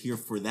 because we're here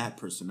for that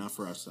person, not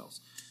for ourselves.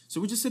 So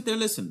we just sit there,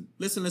 listen.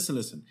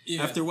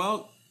 Yeah. After a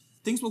while,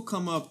 things will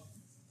come up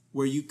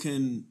where you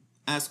can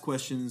ask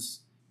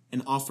questions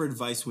and offer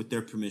advice with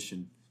their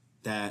permission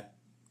that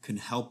can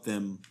help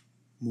them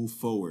move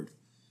forward.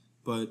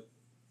 But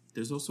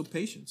there's also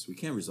patience. We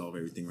can't resolve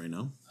everything right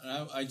now.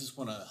 I just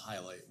want to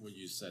highlight what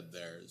you said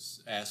there,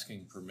 is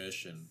asking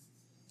permission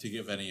to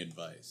give any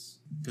advice.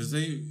 Because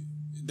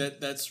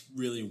that's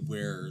really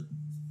where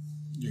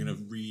you're going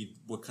to read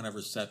what kind of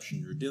reception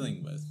you're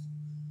dealing with.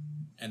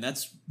 And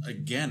that's,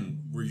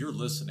 again, where you're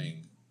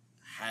listening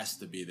has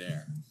to be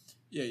there.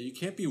 Yeah, you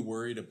can't be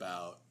worried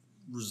about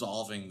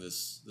resolving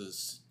this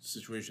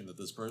situation that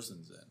this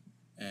person's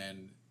in.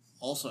 And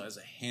also as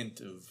a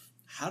hint of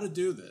how to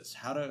do this,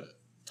 how to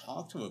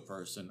talk to a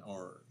person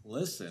or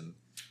listen,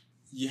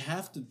 you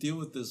have to deal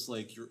with this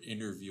like you're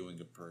interviewing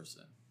a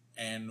person.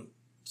 And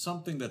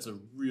something that's a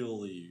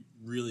really,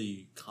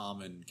 really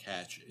common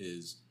catch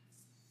is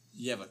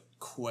you have a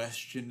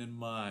question in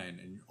mind,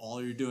 and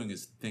all you're doing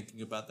is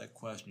thinking about that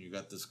question. You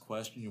got this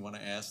question you want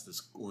to ask,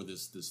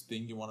 this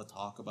thing you want to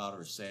talk about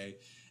or say,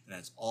 and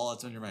that's all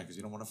that's on your mind because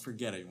you don't want to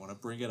forget it. You want to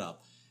bring it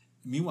up.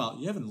 Meanwhile,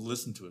 you haven't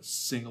listened to a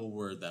single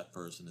word that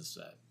person has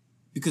said.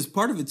 Because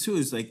part of it too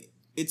is like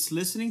it's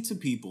listening to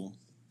people,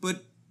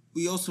 but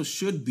we also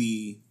should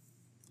be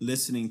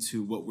listening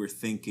to what we're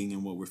thinking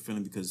and what we're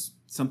feeling because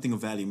something of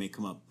value may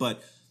come up.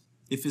 But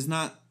if it's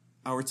not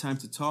our time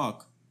to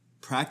talk,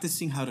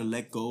 practicing how to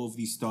let go of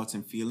these thoughts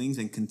and feelings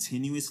and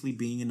continuously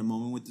being in the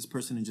moment with this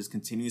person and just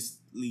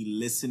continuously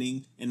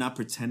listening and not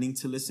pretending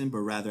to listen, but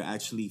rather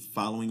actually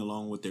following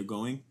along what they're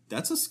going,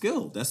 that's a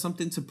skill. That's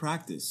something to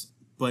practice.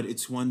 But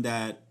it's one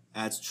that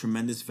adds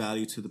tremendous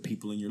value to the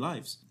people in your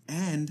lives.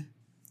 And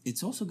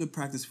it's also good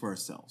practice for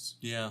ourselves.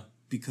 Yeah.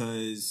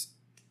 Because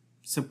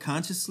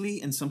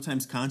subconsciously and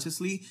sometimes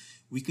consciously,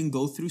 we can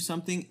go through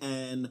something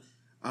and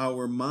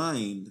our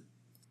mind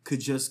could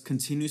just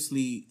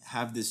continuously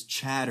have this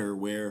chatter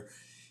where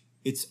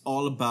it's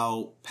all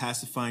about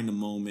pacifying the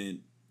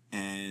moment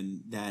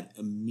and that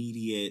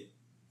immediate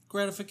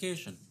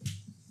gratification.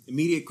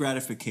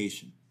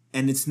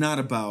 And it's not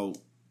about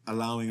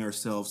allowing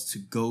ourselves to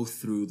go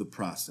through the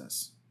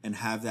process and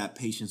have that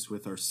patience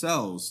with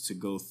ourselves to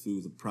go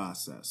through the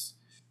process.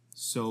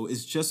 So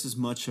it's just as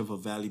much of a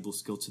valuable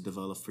skill to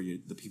develop for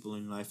the people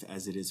in your life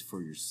as it is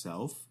for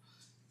yourself,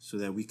 so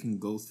that we can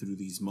go through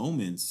these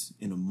moments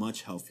in a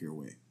much healthier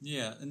way.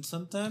 Yeah, and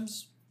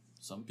sometimes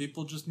some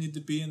people just need to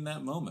be in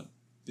that moment.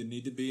 They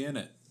need to be in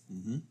it.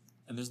 Mm-hmm.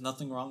 And there's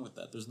nothing wrong with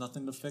that. There's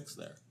nothing to fix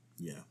there.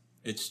 Yeah.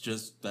 It's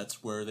just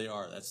that's where they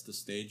are. That's the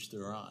stage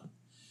they're on.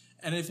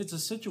 And if it's a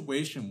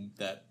situation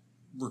that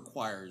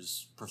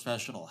requires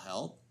professional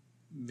help,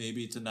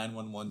 maybe it's a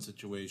 911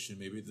 situation,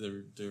 maybe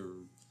they're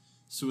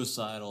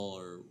suicidal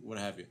or what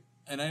have you.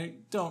 And I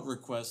don't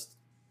request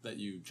that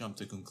you jump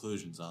to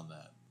conclusions on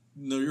that.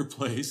 Know your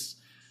place.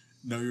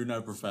 Know you're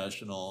not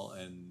professional,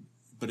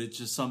 but it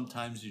just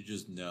sometimes you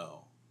just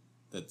know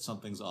that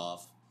something's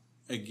off.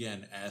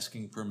 Again,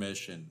 asking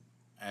permission,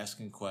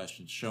 asking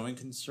questions, showing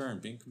concern,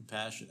 being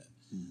compassionate.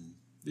 Mm-hmm.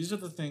 These are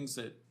the things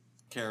that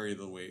carry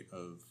the weight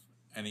of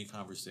any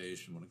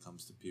conversation when it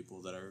comes to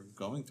people that are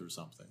going through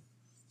something.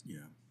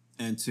 Yeah.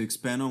 And to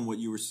expand on what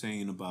you were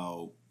saying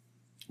about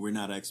we're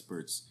not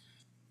experts,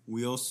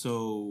 we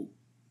also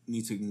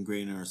need to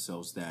ingrain in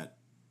ourselves that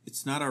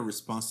it's not our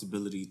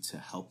responsibility to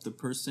help the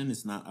person.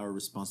 It's not our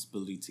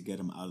responsibility to get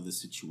them out of the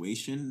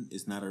situation.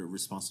 It's not our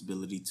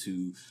responsibility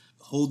to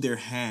hold their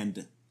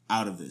hand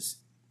out of this.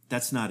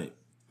 That's not it.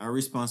 Our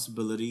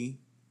responsibility,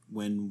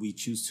 when we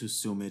choose to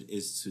assume it,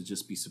 is to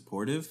just be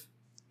supportive.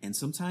 And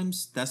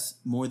sometimes that's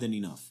more than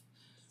enough.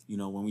 You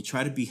know, when we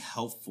try to be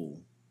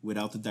helpful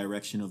without the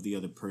direction of the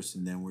other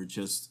person, then we're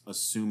just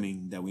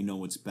assuming that we know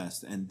what's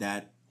best. And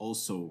that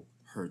also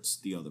hurts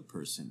the other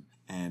person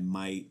and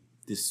might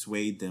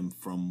dissuade them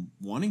from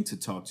wanting to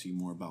talk to you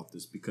more about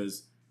this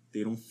because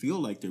they don't feel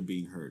like they're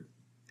being heard.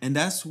 And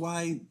that's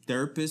why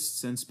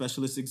therapists and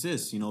specialists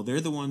exist. You know, they're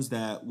the ones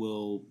that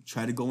will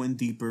try to go in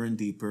deeper and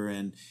deeper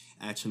and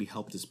actually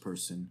help this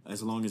person,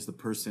 as long as the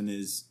person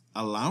is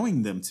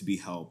allowing them to be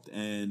helped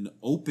and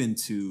open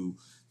to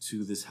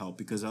this help.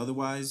 Because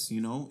otherwise,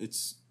 you know,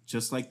 it's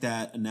just like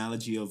that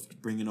analogy of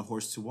bringing a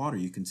horse to water.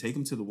 You can take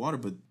them to the water,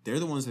 but they're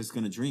the ones that's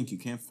going to drink. You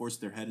can't force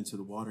their head into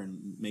the water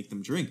and make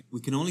them drink.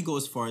 We can only go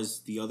as far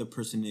as the other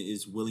person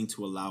is willing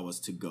to allow us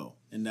to go.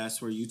 And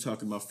that's where you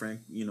talking about,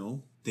 Frank, you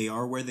know, they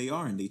are where they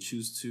are and they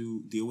choose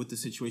to deal with the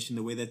situation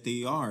the way that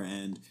they are.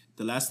 And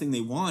the last thing they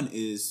want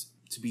is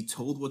to be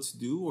told what to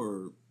do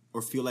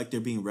or feel like they're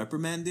being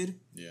reprimanded.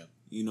 Yeah.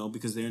 You know,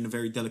 because they're in a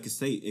very delicate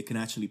state. It can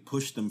actually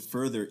push them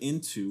further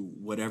into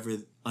whatever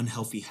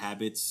unhealthy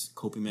habits,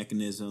 coping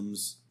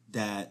mechanisms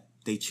that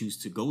they choose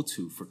to go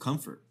to for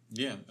comfort.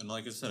 Yeah, and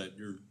like I said,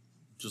 you're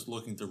just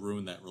looking to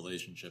ruin that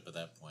relationship at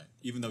that point.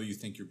 Even though you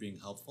think you're being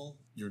helpful,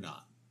 you're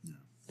not. No.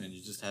 And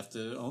you just have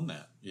to own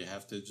that. You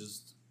have to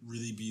just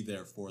really be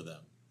there for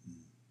them.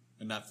 Mm-hmm.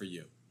 And not for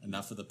you. And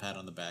not for the pat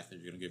on the back that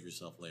you're going to give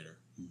yourself later.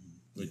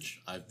 Mm-hmm.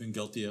 Which I've been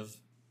guilty of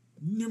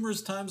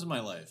numerous times in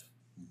my life.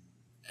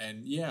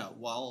 And yeah,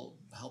 while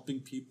helping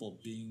people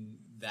being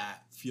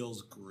that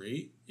feels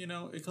great, you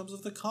know, it comes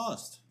with a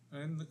cost.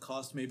 And the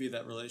cost may be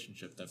that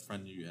relationship, that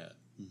friend you had.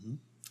 Mm-hmm.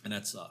 And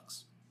that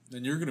sucks.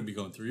 Then you're going to be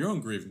going through your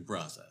own grieving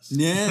process.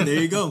 Yeah,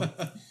 there you go.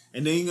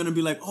 And then you're going to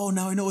be like, oh,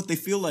 now I know what they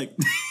feel like.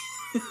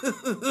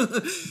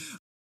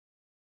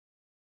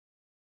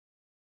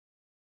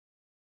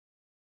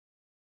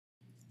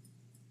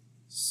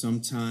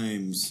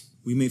 Sometimes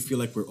we may feel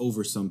like we're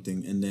over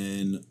something and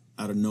then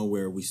out of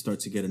nowhere, we start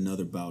to get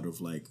another bout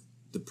of like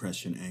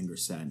depression, anger,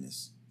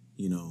 sadness,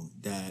 you know,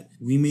 that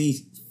we may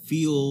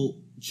feel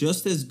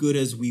just as good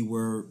as we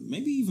were,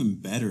 maybe even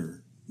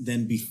better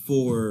than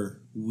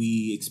before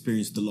we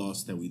experienced the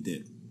loss that we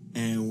did.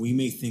 And we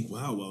may think,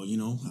 wow, well, you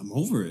know, I'm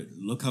over it.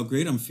 Look how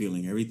great I'm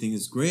feeling. Everything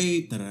is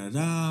great.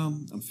 Da-da-da-da.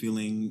 I'm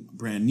feeling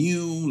brand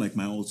new, like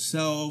my old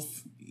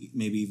self,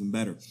 maybe even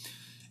better.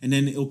 And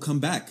then it'll come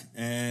back.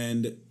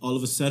 And all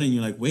of a sudden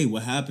you're like, wait,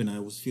 what happened? I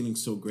was feeling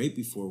so great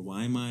before.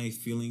 Why am I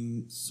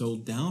feeling so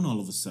down all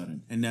of a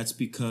sudden? And that's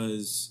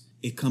because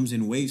it comes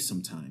in waves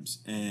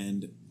sometimes.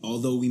 And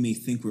although we may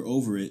think we're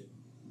over it,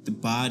 the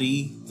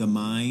body, the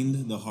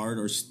mind, the heart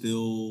are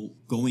still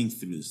going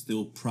through this,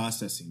 still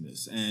processing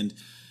this. And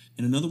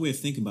another way of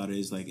thinking about it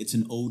is like it's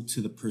an ode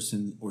to the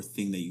person or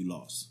thing that you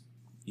lost.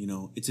 You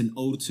know, it's an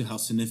ode to how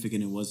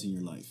significant it was in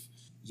your life.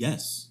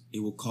 Yes,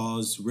 it will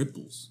cause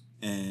ripples.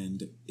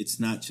 And it's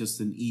not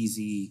just an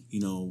easy,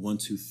 1,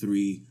 2,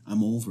 3,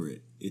 I'm over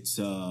it. It's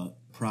a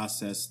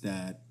process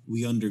that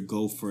we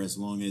undergo for as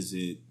long as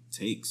it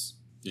takes.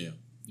 Yeah,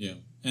 yeah.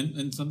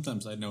 And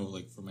sometimes I know,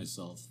 like, for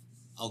myself,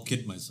 I'll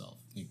kid myself.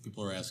 Like,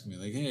 people are asking me,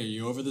 like, hey, are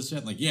you over this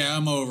yet? I'm like, yeah,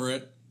 I'm over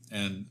it.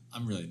 And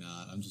I'm really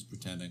not. I'm just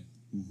pretending.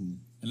 Mm-hmm.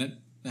 And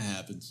that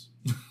happens.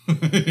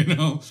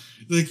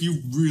 Like,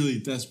 you really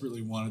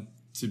desperately want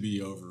it to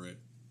be over it.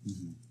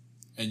 Mm-hmm.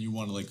 And you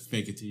want to, like,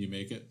 fake it till you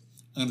make it.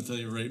 I'm going to tell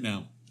you right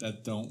now,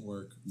 that don't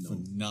work for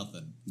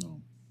nothing.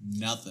 No.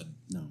 Nothing.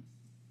 No.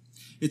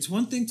 It's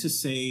one thing to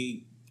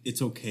say it's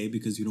okay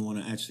because you don't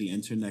want to actually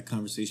enter in that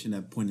conversation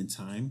at that point in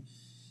time.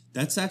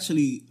 That's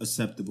actually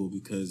acceptable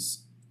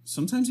because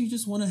sometimes you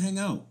just want to hang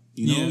out.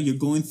 You're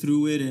going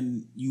through it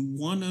and you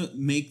want to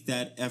make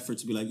that effort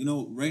to be like,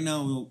 right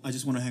now I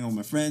just want to hang out with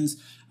my friends.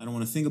 I don't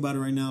want to think about it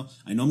right now.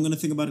 I know I'm going to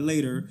think about it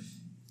later.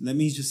 Let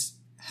me just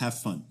have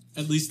fun.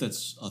 At least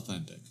that's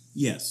authentic.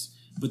 Yes.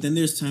 But then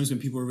there's times when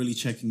people are really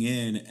checking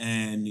in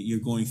and you're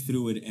going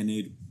through it, and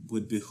it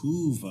would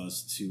behoove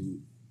us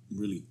to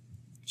really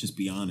just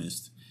be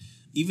honest.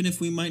 Even if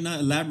we might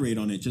not elaborate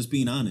on it, just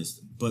being honest.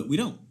 But we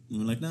don't.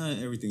 We're like, nah,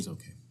 everything's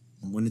okay.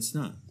 When it's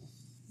not.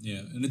 Yeah,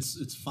 and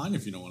it's fine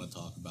if you don't want to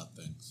talk about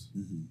things.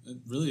 Mm-hmm. It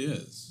really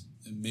is.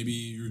 And maybe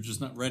you're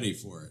just not ready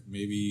for it.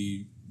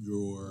 Maybe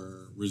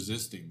you're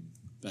resisting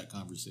that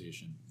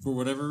conversation for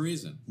whatever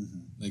reason.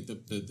 Mm-hmm. Like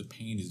the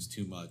pain is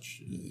too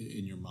much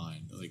in your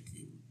mind. Like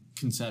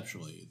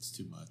conceptually, it's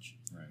too much.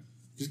 Right.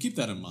 Just keep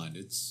that in mind.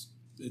 It's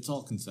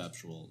all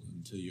conceptual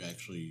until you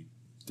actually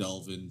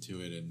delve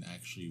into it and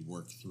actually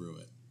work through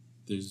it.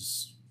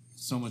 There's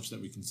so much that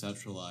we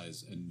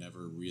conceptualize and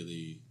never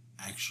really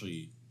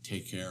actually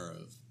take care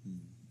of.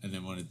 And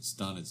then when it's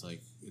done, it's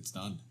like, it's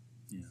done.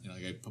 Yeah.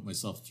 Like I put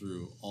myself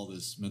through all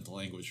this mental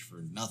anguish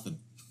for nothing.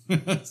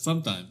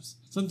 Sometimes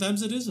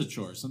it is a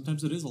chore.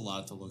 Sometimes it is a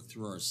lot to look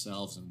through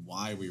ourselves and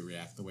why we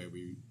react the way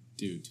we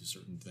do to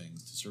certain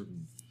things, to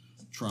certain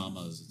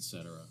traumas,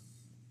 etc.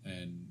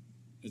 And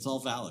it's all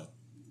valid.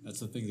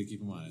 That's the thing to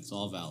keep in mind. It's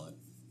all valid.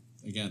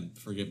 Again,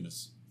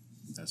 forgiveness.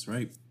 That's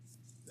right.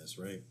 That's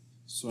right.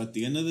 So at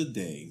the end of the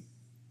day,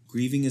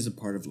 grieving is a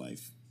part of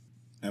life.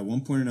 At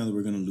one point or another,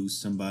 we're going to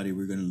lose somebody.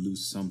 We're going to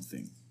lose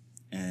something.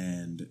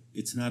 And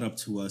it's not up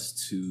to us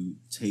to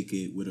take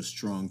it with a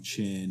strong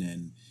chin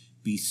and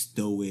be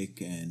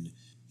stoic and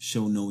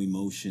show no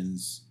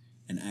emotions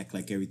and act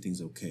like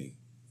everything's okay.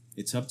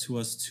 It's up to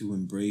us to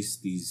embrace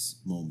these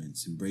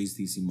moments, embrace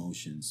these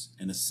emotions,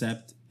 and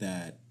accept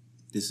that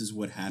this is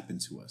what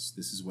happened to us.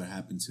 This is what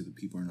happened to the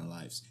people in our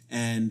lives.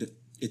 And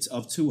it's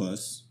up to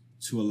us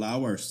to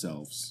allow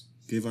ourselves,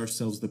 give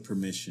ourselves the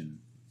permission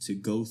to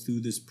go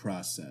through this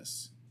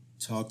process.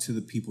 Talk to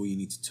the people you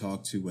need to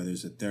talk to, whether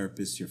it's a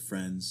therapist, your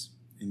friends,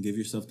 and give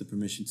yourself the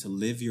permission to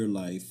live your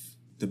life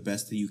the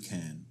best that you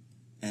can.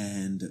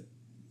 And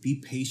be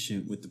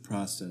patient with the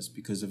process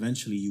because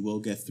eventually you will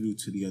get through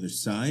to the other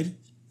side.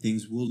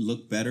 Things will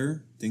look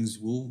better. Things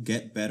will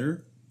get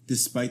better,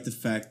 despite the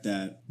fact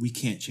that we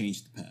can't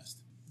change the past.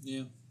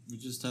 Yeah, we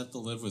just have to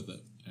live with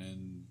it.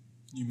 And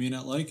you may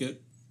not like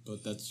it,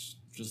 but that's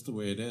just the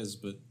way it is.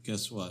 But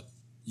guess what?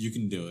 You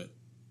can do it.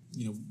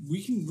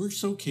 We're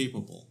so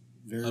capable.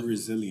 Very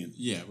resilient.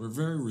 Yeah, we're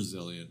very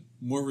resilient.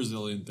 More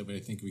resilient than I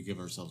think we give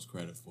ourselves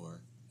credit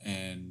for.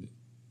 And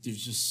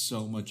there's just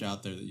so much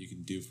out there that you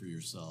can do for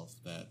yourself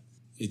that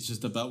it's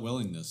just about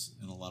willingness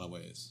in a lot of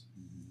ways.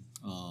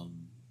 Mm-hmm.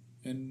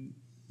 And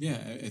yeah,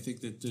 I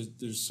think that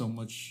there's so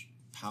much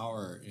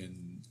power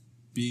in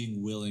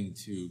being willing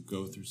to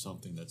go through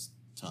something that's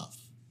tough,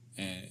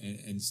 and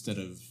instead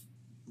of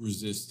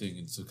resisting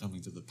and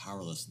succumbing to the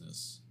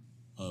powerlessness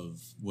of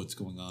what's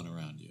going on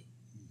around you.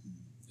 Mm-hmm.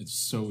 It's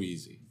so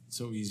easy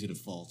to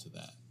fall to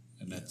that.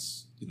 And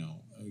that's,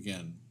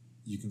 again,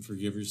 you can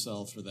forgive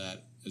yourself for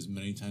that as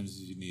many times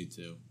as you need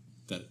to,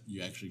 that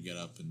you actually get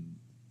up and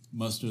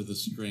muster the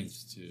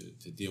strength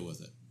to deal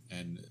with it.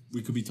 And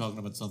we could be talking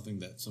about something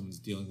that someone's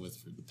dealing with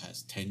for the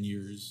past 10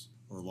 years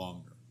or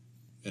longer.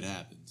 It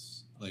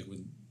happens. Like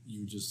when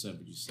you just said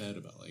what you said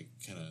about like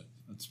kind of,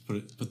 let's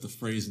put the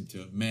phrase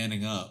into it,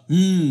 manning up,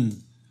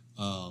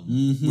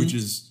 which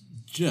is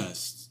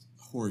just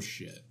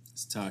horseshit.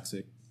 It's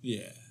toxic.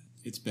 Yeah,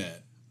 it's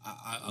bad.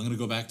 I'm going to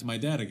go back to my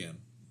dad again.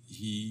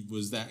 He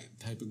was that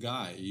type of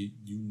guy.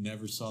 You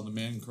never saw the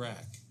man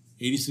crack.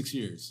 86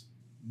 years,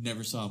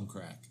 never saw him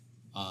crack.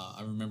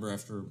 I remember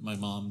after my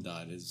mom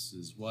died,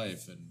 his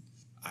wife, and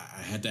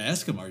I had to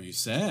ask him, are you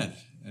sad?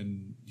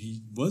 And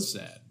he was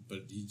sad,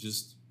 but he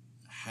just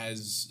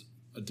has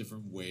a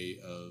different way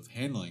of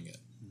handling it.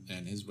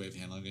 And his way of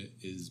handling it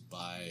is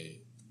by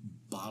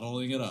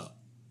bottling it up.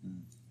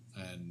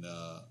 And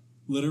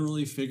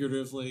literally,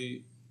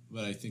 figuratively,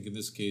 but I think in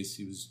this case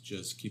he was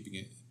just keeping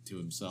it to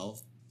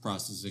himself,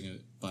 processing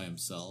it by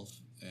himself.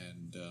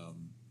 And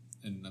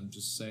I'm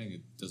just saying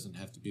it doesn't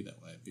have to be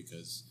that way,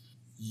 because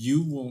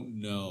you won't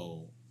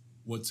know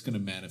what's going to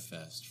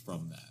manifest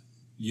from that.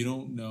 You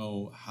don't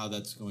know how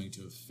that's going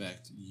to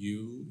affect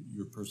you,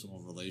 your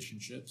personal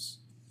relationships,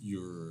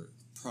 your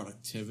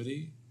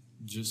productivity,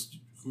 just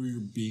who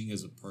you're being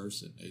as a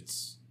person.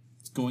 It's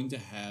going to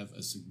have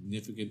a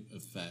significant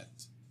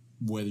effect,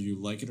 whether you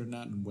like it or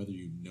not, and whether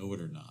you know it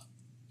or not.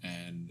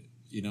 And,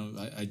 you know,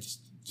 I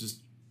just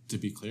to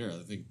be clear,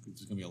 I think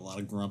there's going to be a lot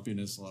of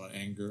grumpiness, a lot of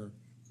anger,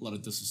 a lot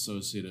of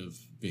disassociative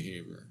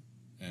behavior.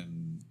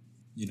 And,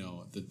 you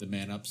know, the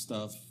man up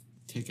stuff,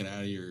 take it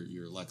out of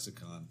your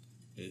lexicon.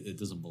 It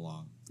doesn't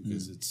belong,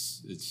 because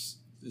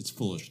it's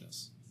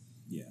foolishness.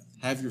 Yeah.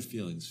 Have your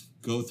feelings,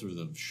 go through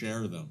them,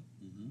 share them.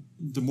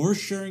 The more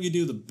sharing you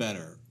do, the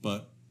better.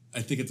 But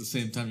I think at the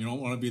same time, you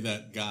don't want to be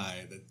that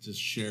guy that just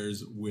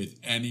shares with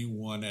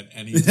anyone at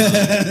any time.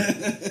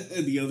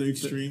 The other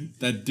extreme.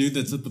 That dude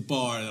that's at the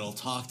bar that'll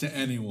talk to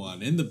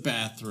anyone, in the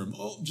bathroom,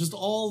 just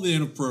all the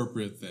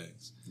inappropriate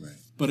things. Right.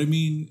 But I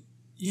mean,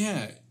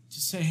 yeah,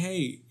 just say,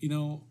 hey, you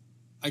know,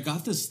 I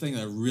got this thing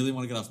that I really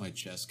want to get off my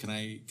chest. Can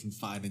I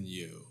confide in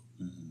you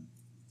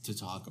to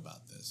talk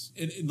about this?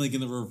 And like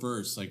in the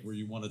reverse, like where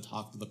you want to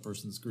talk to the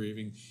person that's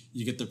grieving,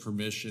 you get their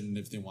permission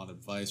if they want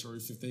advice, or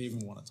if they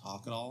even want to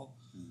talk at all.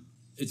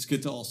 It's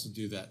good to also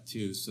do that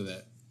too, so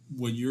that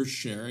when you're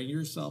sharing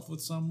yourself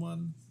with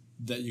someone,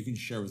 that you can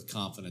share with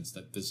confidence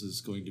that this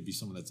is going to be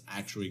someone that's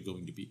actually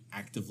going to be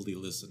actively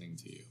listening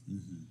to you,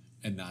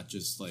 and not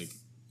just like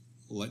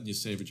letting you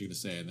say what you're going to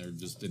say and they're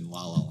just in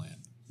la la land.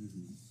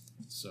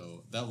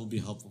 So that will be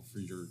helpful for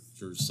your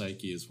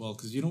psyche as well,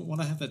 because you don't want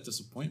to have that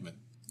disappointment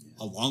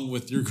along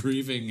with your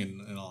grieving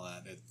and all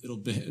that. It'll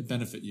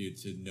benefit you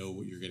to know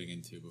what you're getting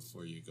into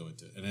before you go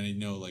into it. And I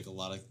know, like, a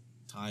lot of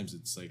times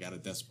it's like out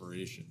of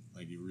desperation,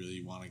 like you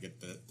really want to get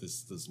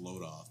this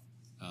load off.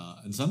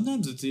 And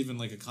sometimes it's even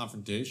like a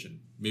confrontation.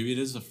 Maybe it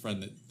is the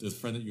friend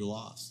that you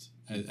lost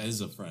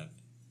as a friend,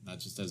 not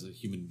just as a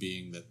human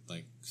being that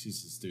like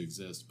ceases to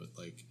exist, but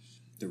like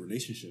the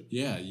relationship.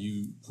 Yeah,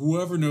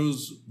 whoever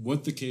knows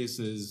what the case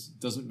is,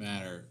 doesn't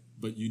matter,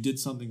 but you did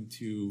something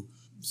to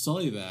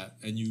sully that,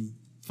 and you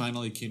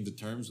finally came to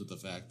terms with the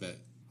fact that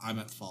I'm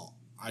at fault.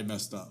 I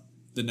messed up.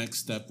 The next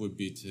step would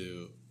be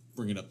to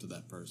bring it up to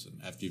that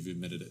person after you've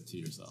admitted it to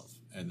yourself.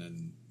 And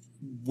then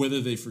whether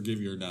they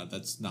forgive you or not,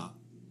 that's not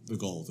the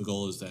goal. The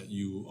goal is that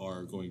you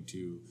are going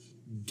to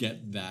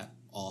get that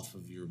off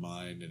of your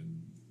mind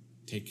and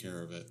take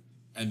care of it.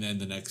 And then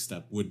the next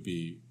step would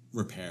be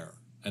repair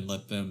and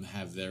let them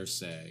have their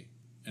say.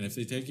 And if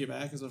they take you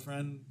back as a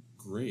friend,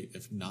 great.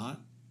 If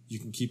not, you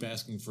can keep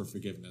asking for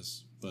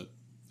forgiveness. But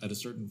at a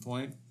certain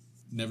point,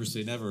 never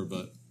say never,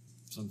 but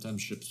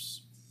sometimes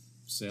ships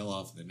sail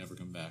off and they never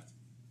come back.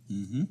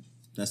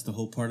 That's the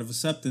whole part of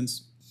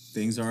acceptance.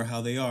 Things are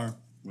how they are,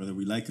 whether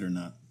we like it or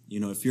not. You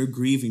know, if you're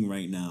grieving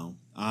right now,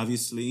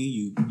 obviously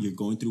you're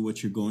going through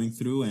what you're going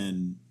through,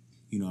 and,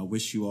 you know, I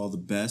wish you all the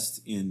best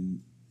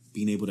in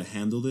being able to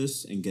handle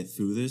this and get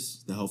through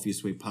this the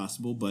healthiest way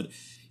possible. But,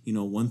 you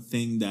know, one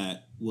thing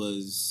that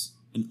was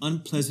an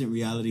unpleasant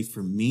reality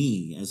for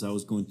me as I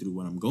was going through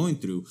what I'm going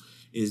through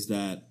is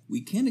that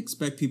we can't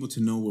expect people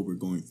to know what we're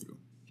going through,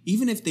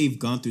 even if they've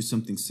gone through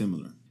something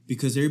similar,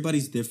 because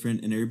everybody's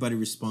different and everybody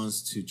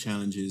responds to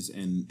challenges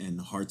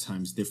and hard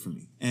times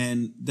differently.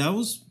 And that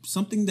was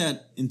something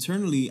that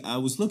internally I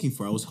was looking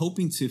for. I was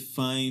hoping to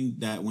find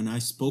that when I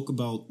spoke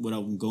about what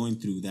I'm going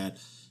through, that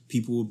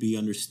people will be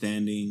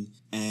understanding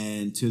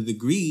and to a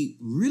degree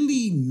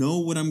really know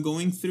what I'm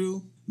going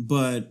through.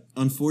 But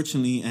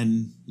unfortunately,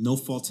 and no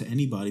fault to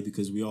anybody,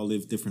 because we all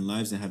live different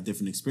lives and have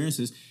different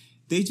experiences,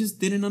 they just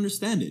didn't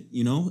understand it,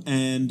 you know?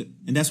 And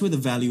that's where the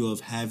value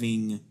of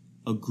having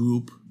a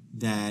group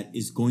that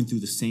is going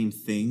through the same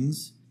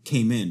things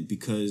came in,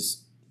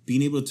 because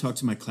being able to talk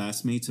to my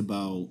classmates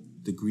about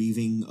the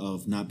grieving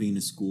of not being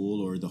in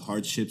school or the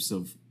hardships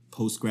of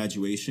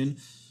post-graduation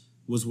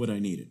was what I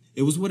needed.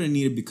 It was what I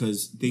needed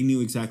because they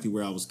knew exactly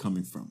where I was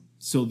coming from.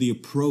 So the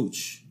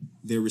approach,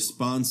 their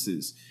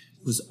responses,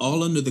 was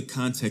all under the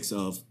context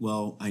of,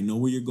 well, I know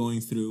what you're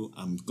going through.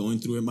 I'm going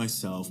through it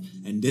myself.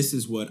 And this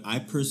is what I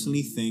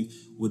personally think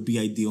would be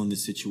ideal in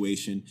this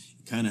situation.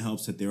 It kind of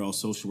helps that they're all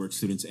social work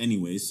students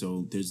anyway.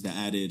 So there's the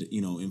added,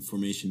 you know,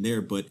 information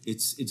there. But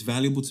it's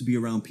valuable to be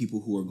around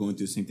people who are going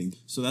through the same thing.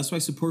 So that's why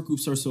support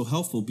groups are so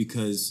helpful,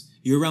 because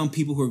you're around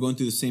people who are going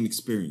through the same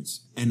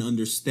experience and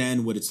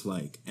understand what it's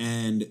like,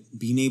 and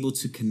being able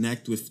to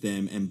connect with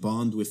them and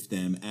bond with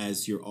them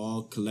as you're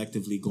all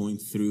collectively going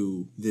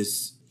through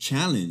this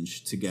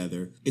challenge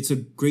together. It's a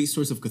great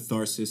source of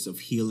catharsis, of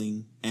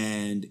healing,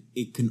 and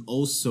it can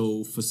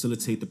also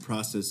facilitate the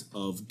process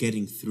of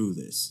getting through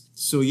this.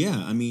 So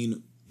yeah, I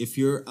mean, if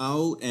you're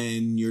out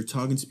and you're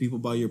talking to people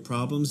about your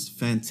problems,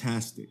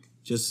 fantastic.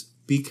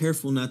 Just be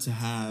careful not to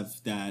have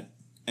that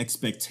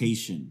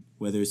expectation,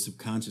 whether it's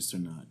subconscious or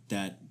not,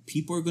 that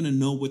people are going to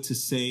know what to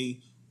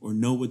say or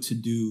know what to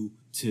do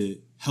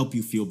to help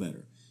you feel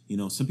better. You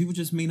know, some people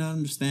just may not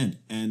understand.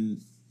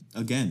 And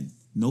again,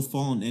 no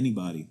fault on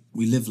anybody.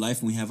 We live life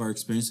and we have our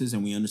experiences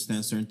and we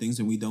understand certain things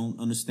and we don't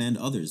understand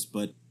others.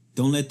 But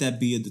don't let that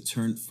be a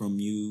deterrent from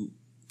you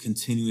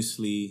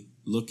continuously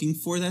looking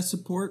for that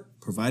support,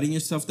 providing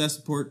yourself that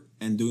support,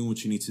 and doing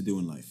what you need to do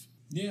in life.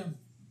 Yeah.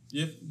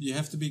 You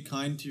have to be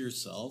kind to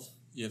yourself.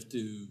 You have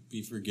to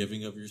be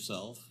forgiving of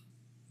yourself,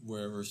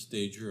 wherever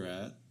stage you're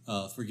at.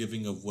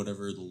 Forgiving of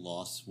whatever the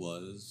loss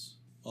was.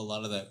 A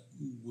lot of that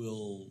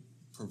will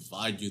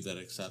provide you that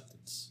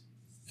acceptance.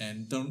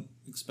 And don't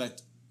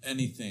expect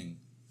anything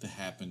to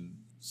happen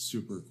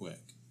super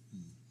quick.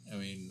 I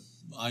mean,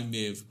 I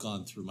may have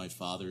gone through my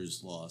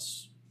father's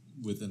loss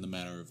within the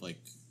matter of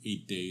like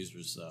 8 days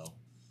or so.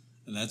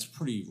 And that's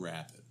pretty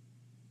rapid.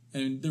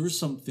 And there were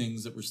some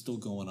things that were still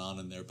going on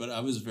in there, but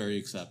I was very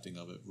accepting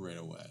of it right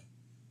away.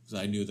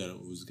 Because I knew that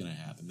it was going to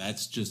happen.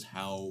 That's just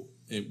how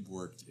it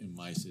worked in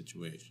my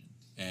situation.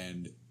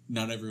 And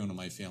not everyone in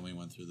my family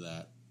went through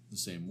that the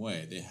same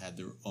way. They had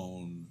their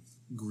own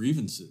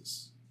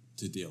grievances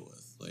to deal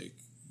with. Like,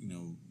 you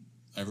know,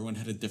 everyone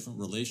had a different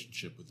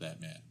relationship with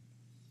that man.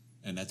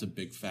 And that's a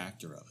big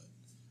factor of it.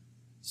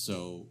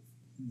 So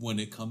when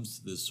it comes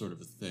to this sort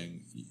of a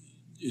thing,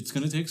 it's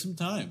going to take some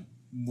time,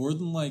 more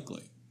than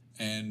likely.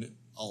 And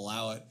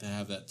allow it to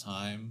have that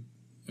time.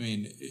 I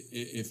mean,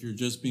 if you're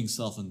just being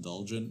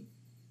self-indulgent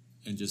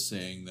and just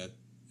saying that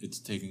it's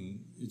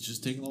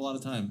just taking a lot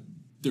of time,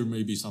 there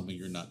may be something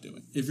you're not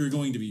doing. If you're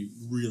going to be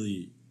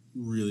really,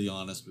 really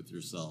honest with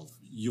yourself,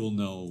 you'll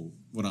know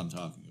what I'm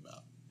talking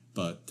about.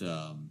 But,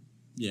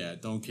 yeah,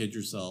 don't kid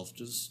yourself.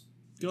 Just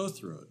go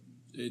through it.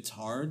 It's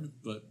hard,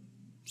 but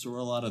so are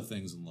a lot of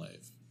things in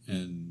life.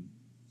 And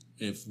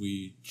if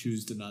we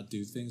choose to not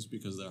do things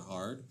because they're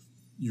hard,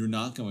 you're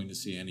not going to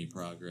see any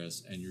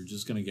progress, and you're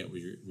just going to get what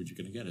you're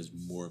going to get is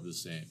more of the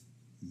same.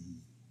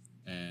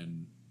 Mm-hmm.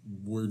 And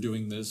we're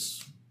doing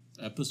this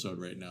episode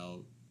right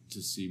now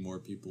to see more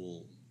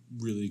people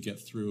really get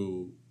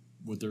through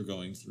what they're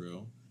going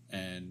through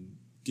and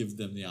give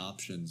them the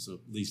options, at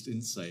least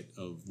insight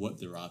of what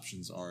their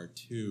options are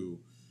to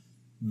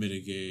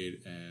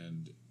mitigate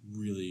and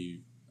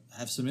really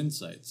have some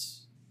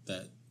insights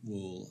that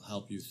will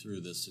help you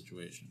through this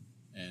situation.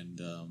 And,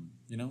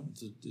 you know,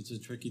 it's a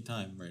tricky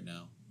time right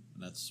now.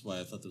 And that's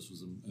why I thought this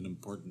was an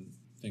important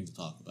thing to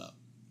talk about.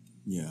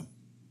 Yeah.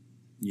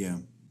 Yeah.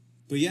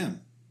 But yeah,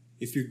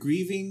 if you're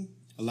grieving,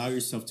 allow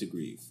yourself to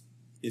grieve.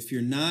 If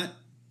you're not,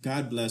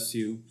 God bless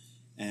you.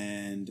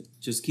 And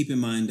just keep in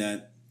mind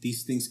that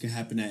these things can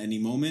happen at any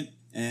moment.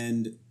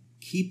 And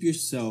keep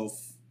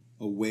yourself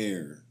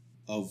aware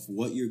of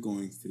what you're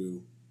going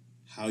through,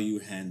 how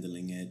you're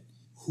handling it,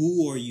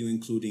 who are you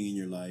including in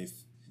your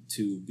life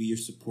to be your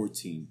support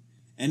team.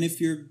 And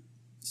if you're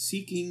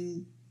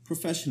seeking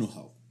professional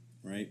help,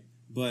 right?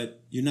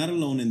 But you're not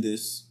alone in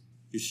this.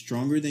 You're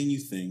stronger than you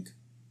think.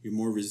 You're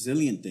more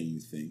resilient than you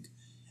think.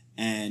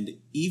 And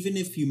even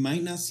if you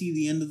might not see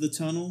the end of the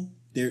tunnel,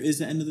 there is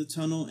an end of the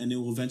tunnel and it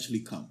will eventually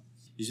come.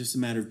 It's just a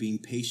matter of being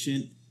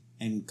patient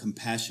and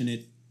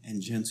compassionate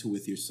and gentle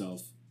with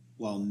yourself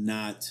while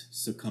not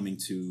succumbing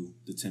to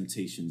the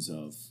temptations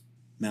of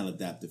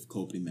maladaptive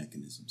coping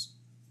mechanisms.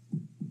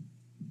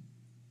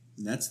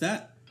 And that's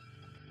that.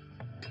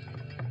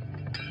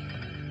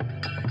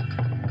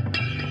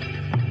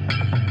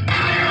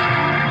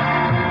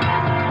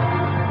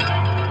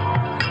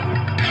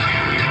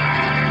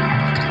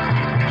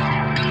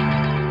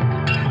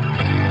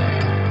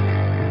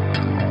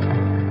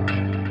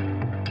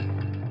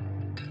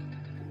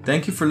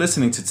 Thank you for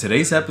listening to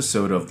today's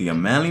episode of the A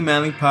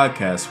Manly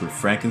Podcast with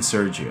Frank and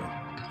Sergio.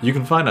 You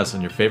can find us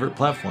on your favorite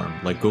platform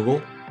like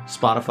Google,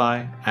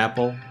 Spotify,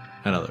 Apple,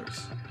 and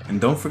others. And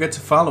don't forget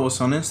to follow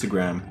us on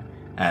Instagram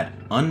at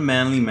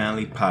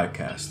Unmanly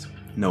Podcast.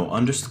 No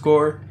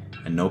underscore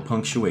and no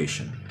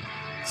punctuation.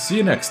 See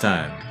you next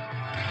time.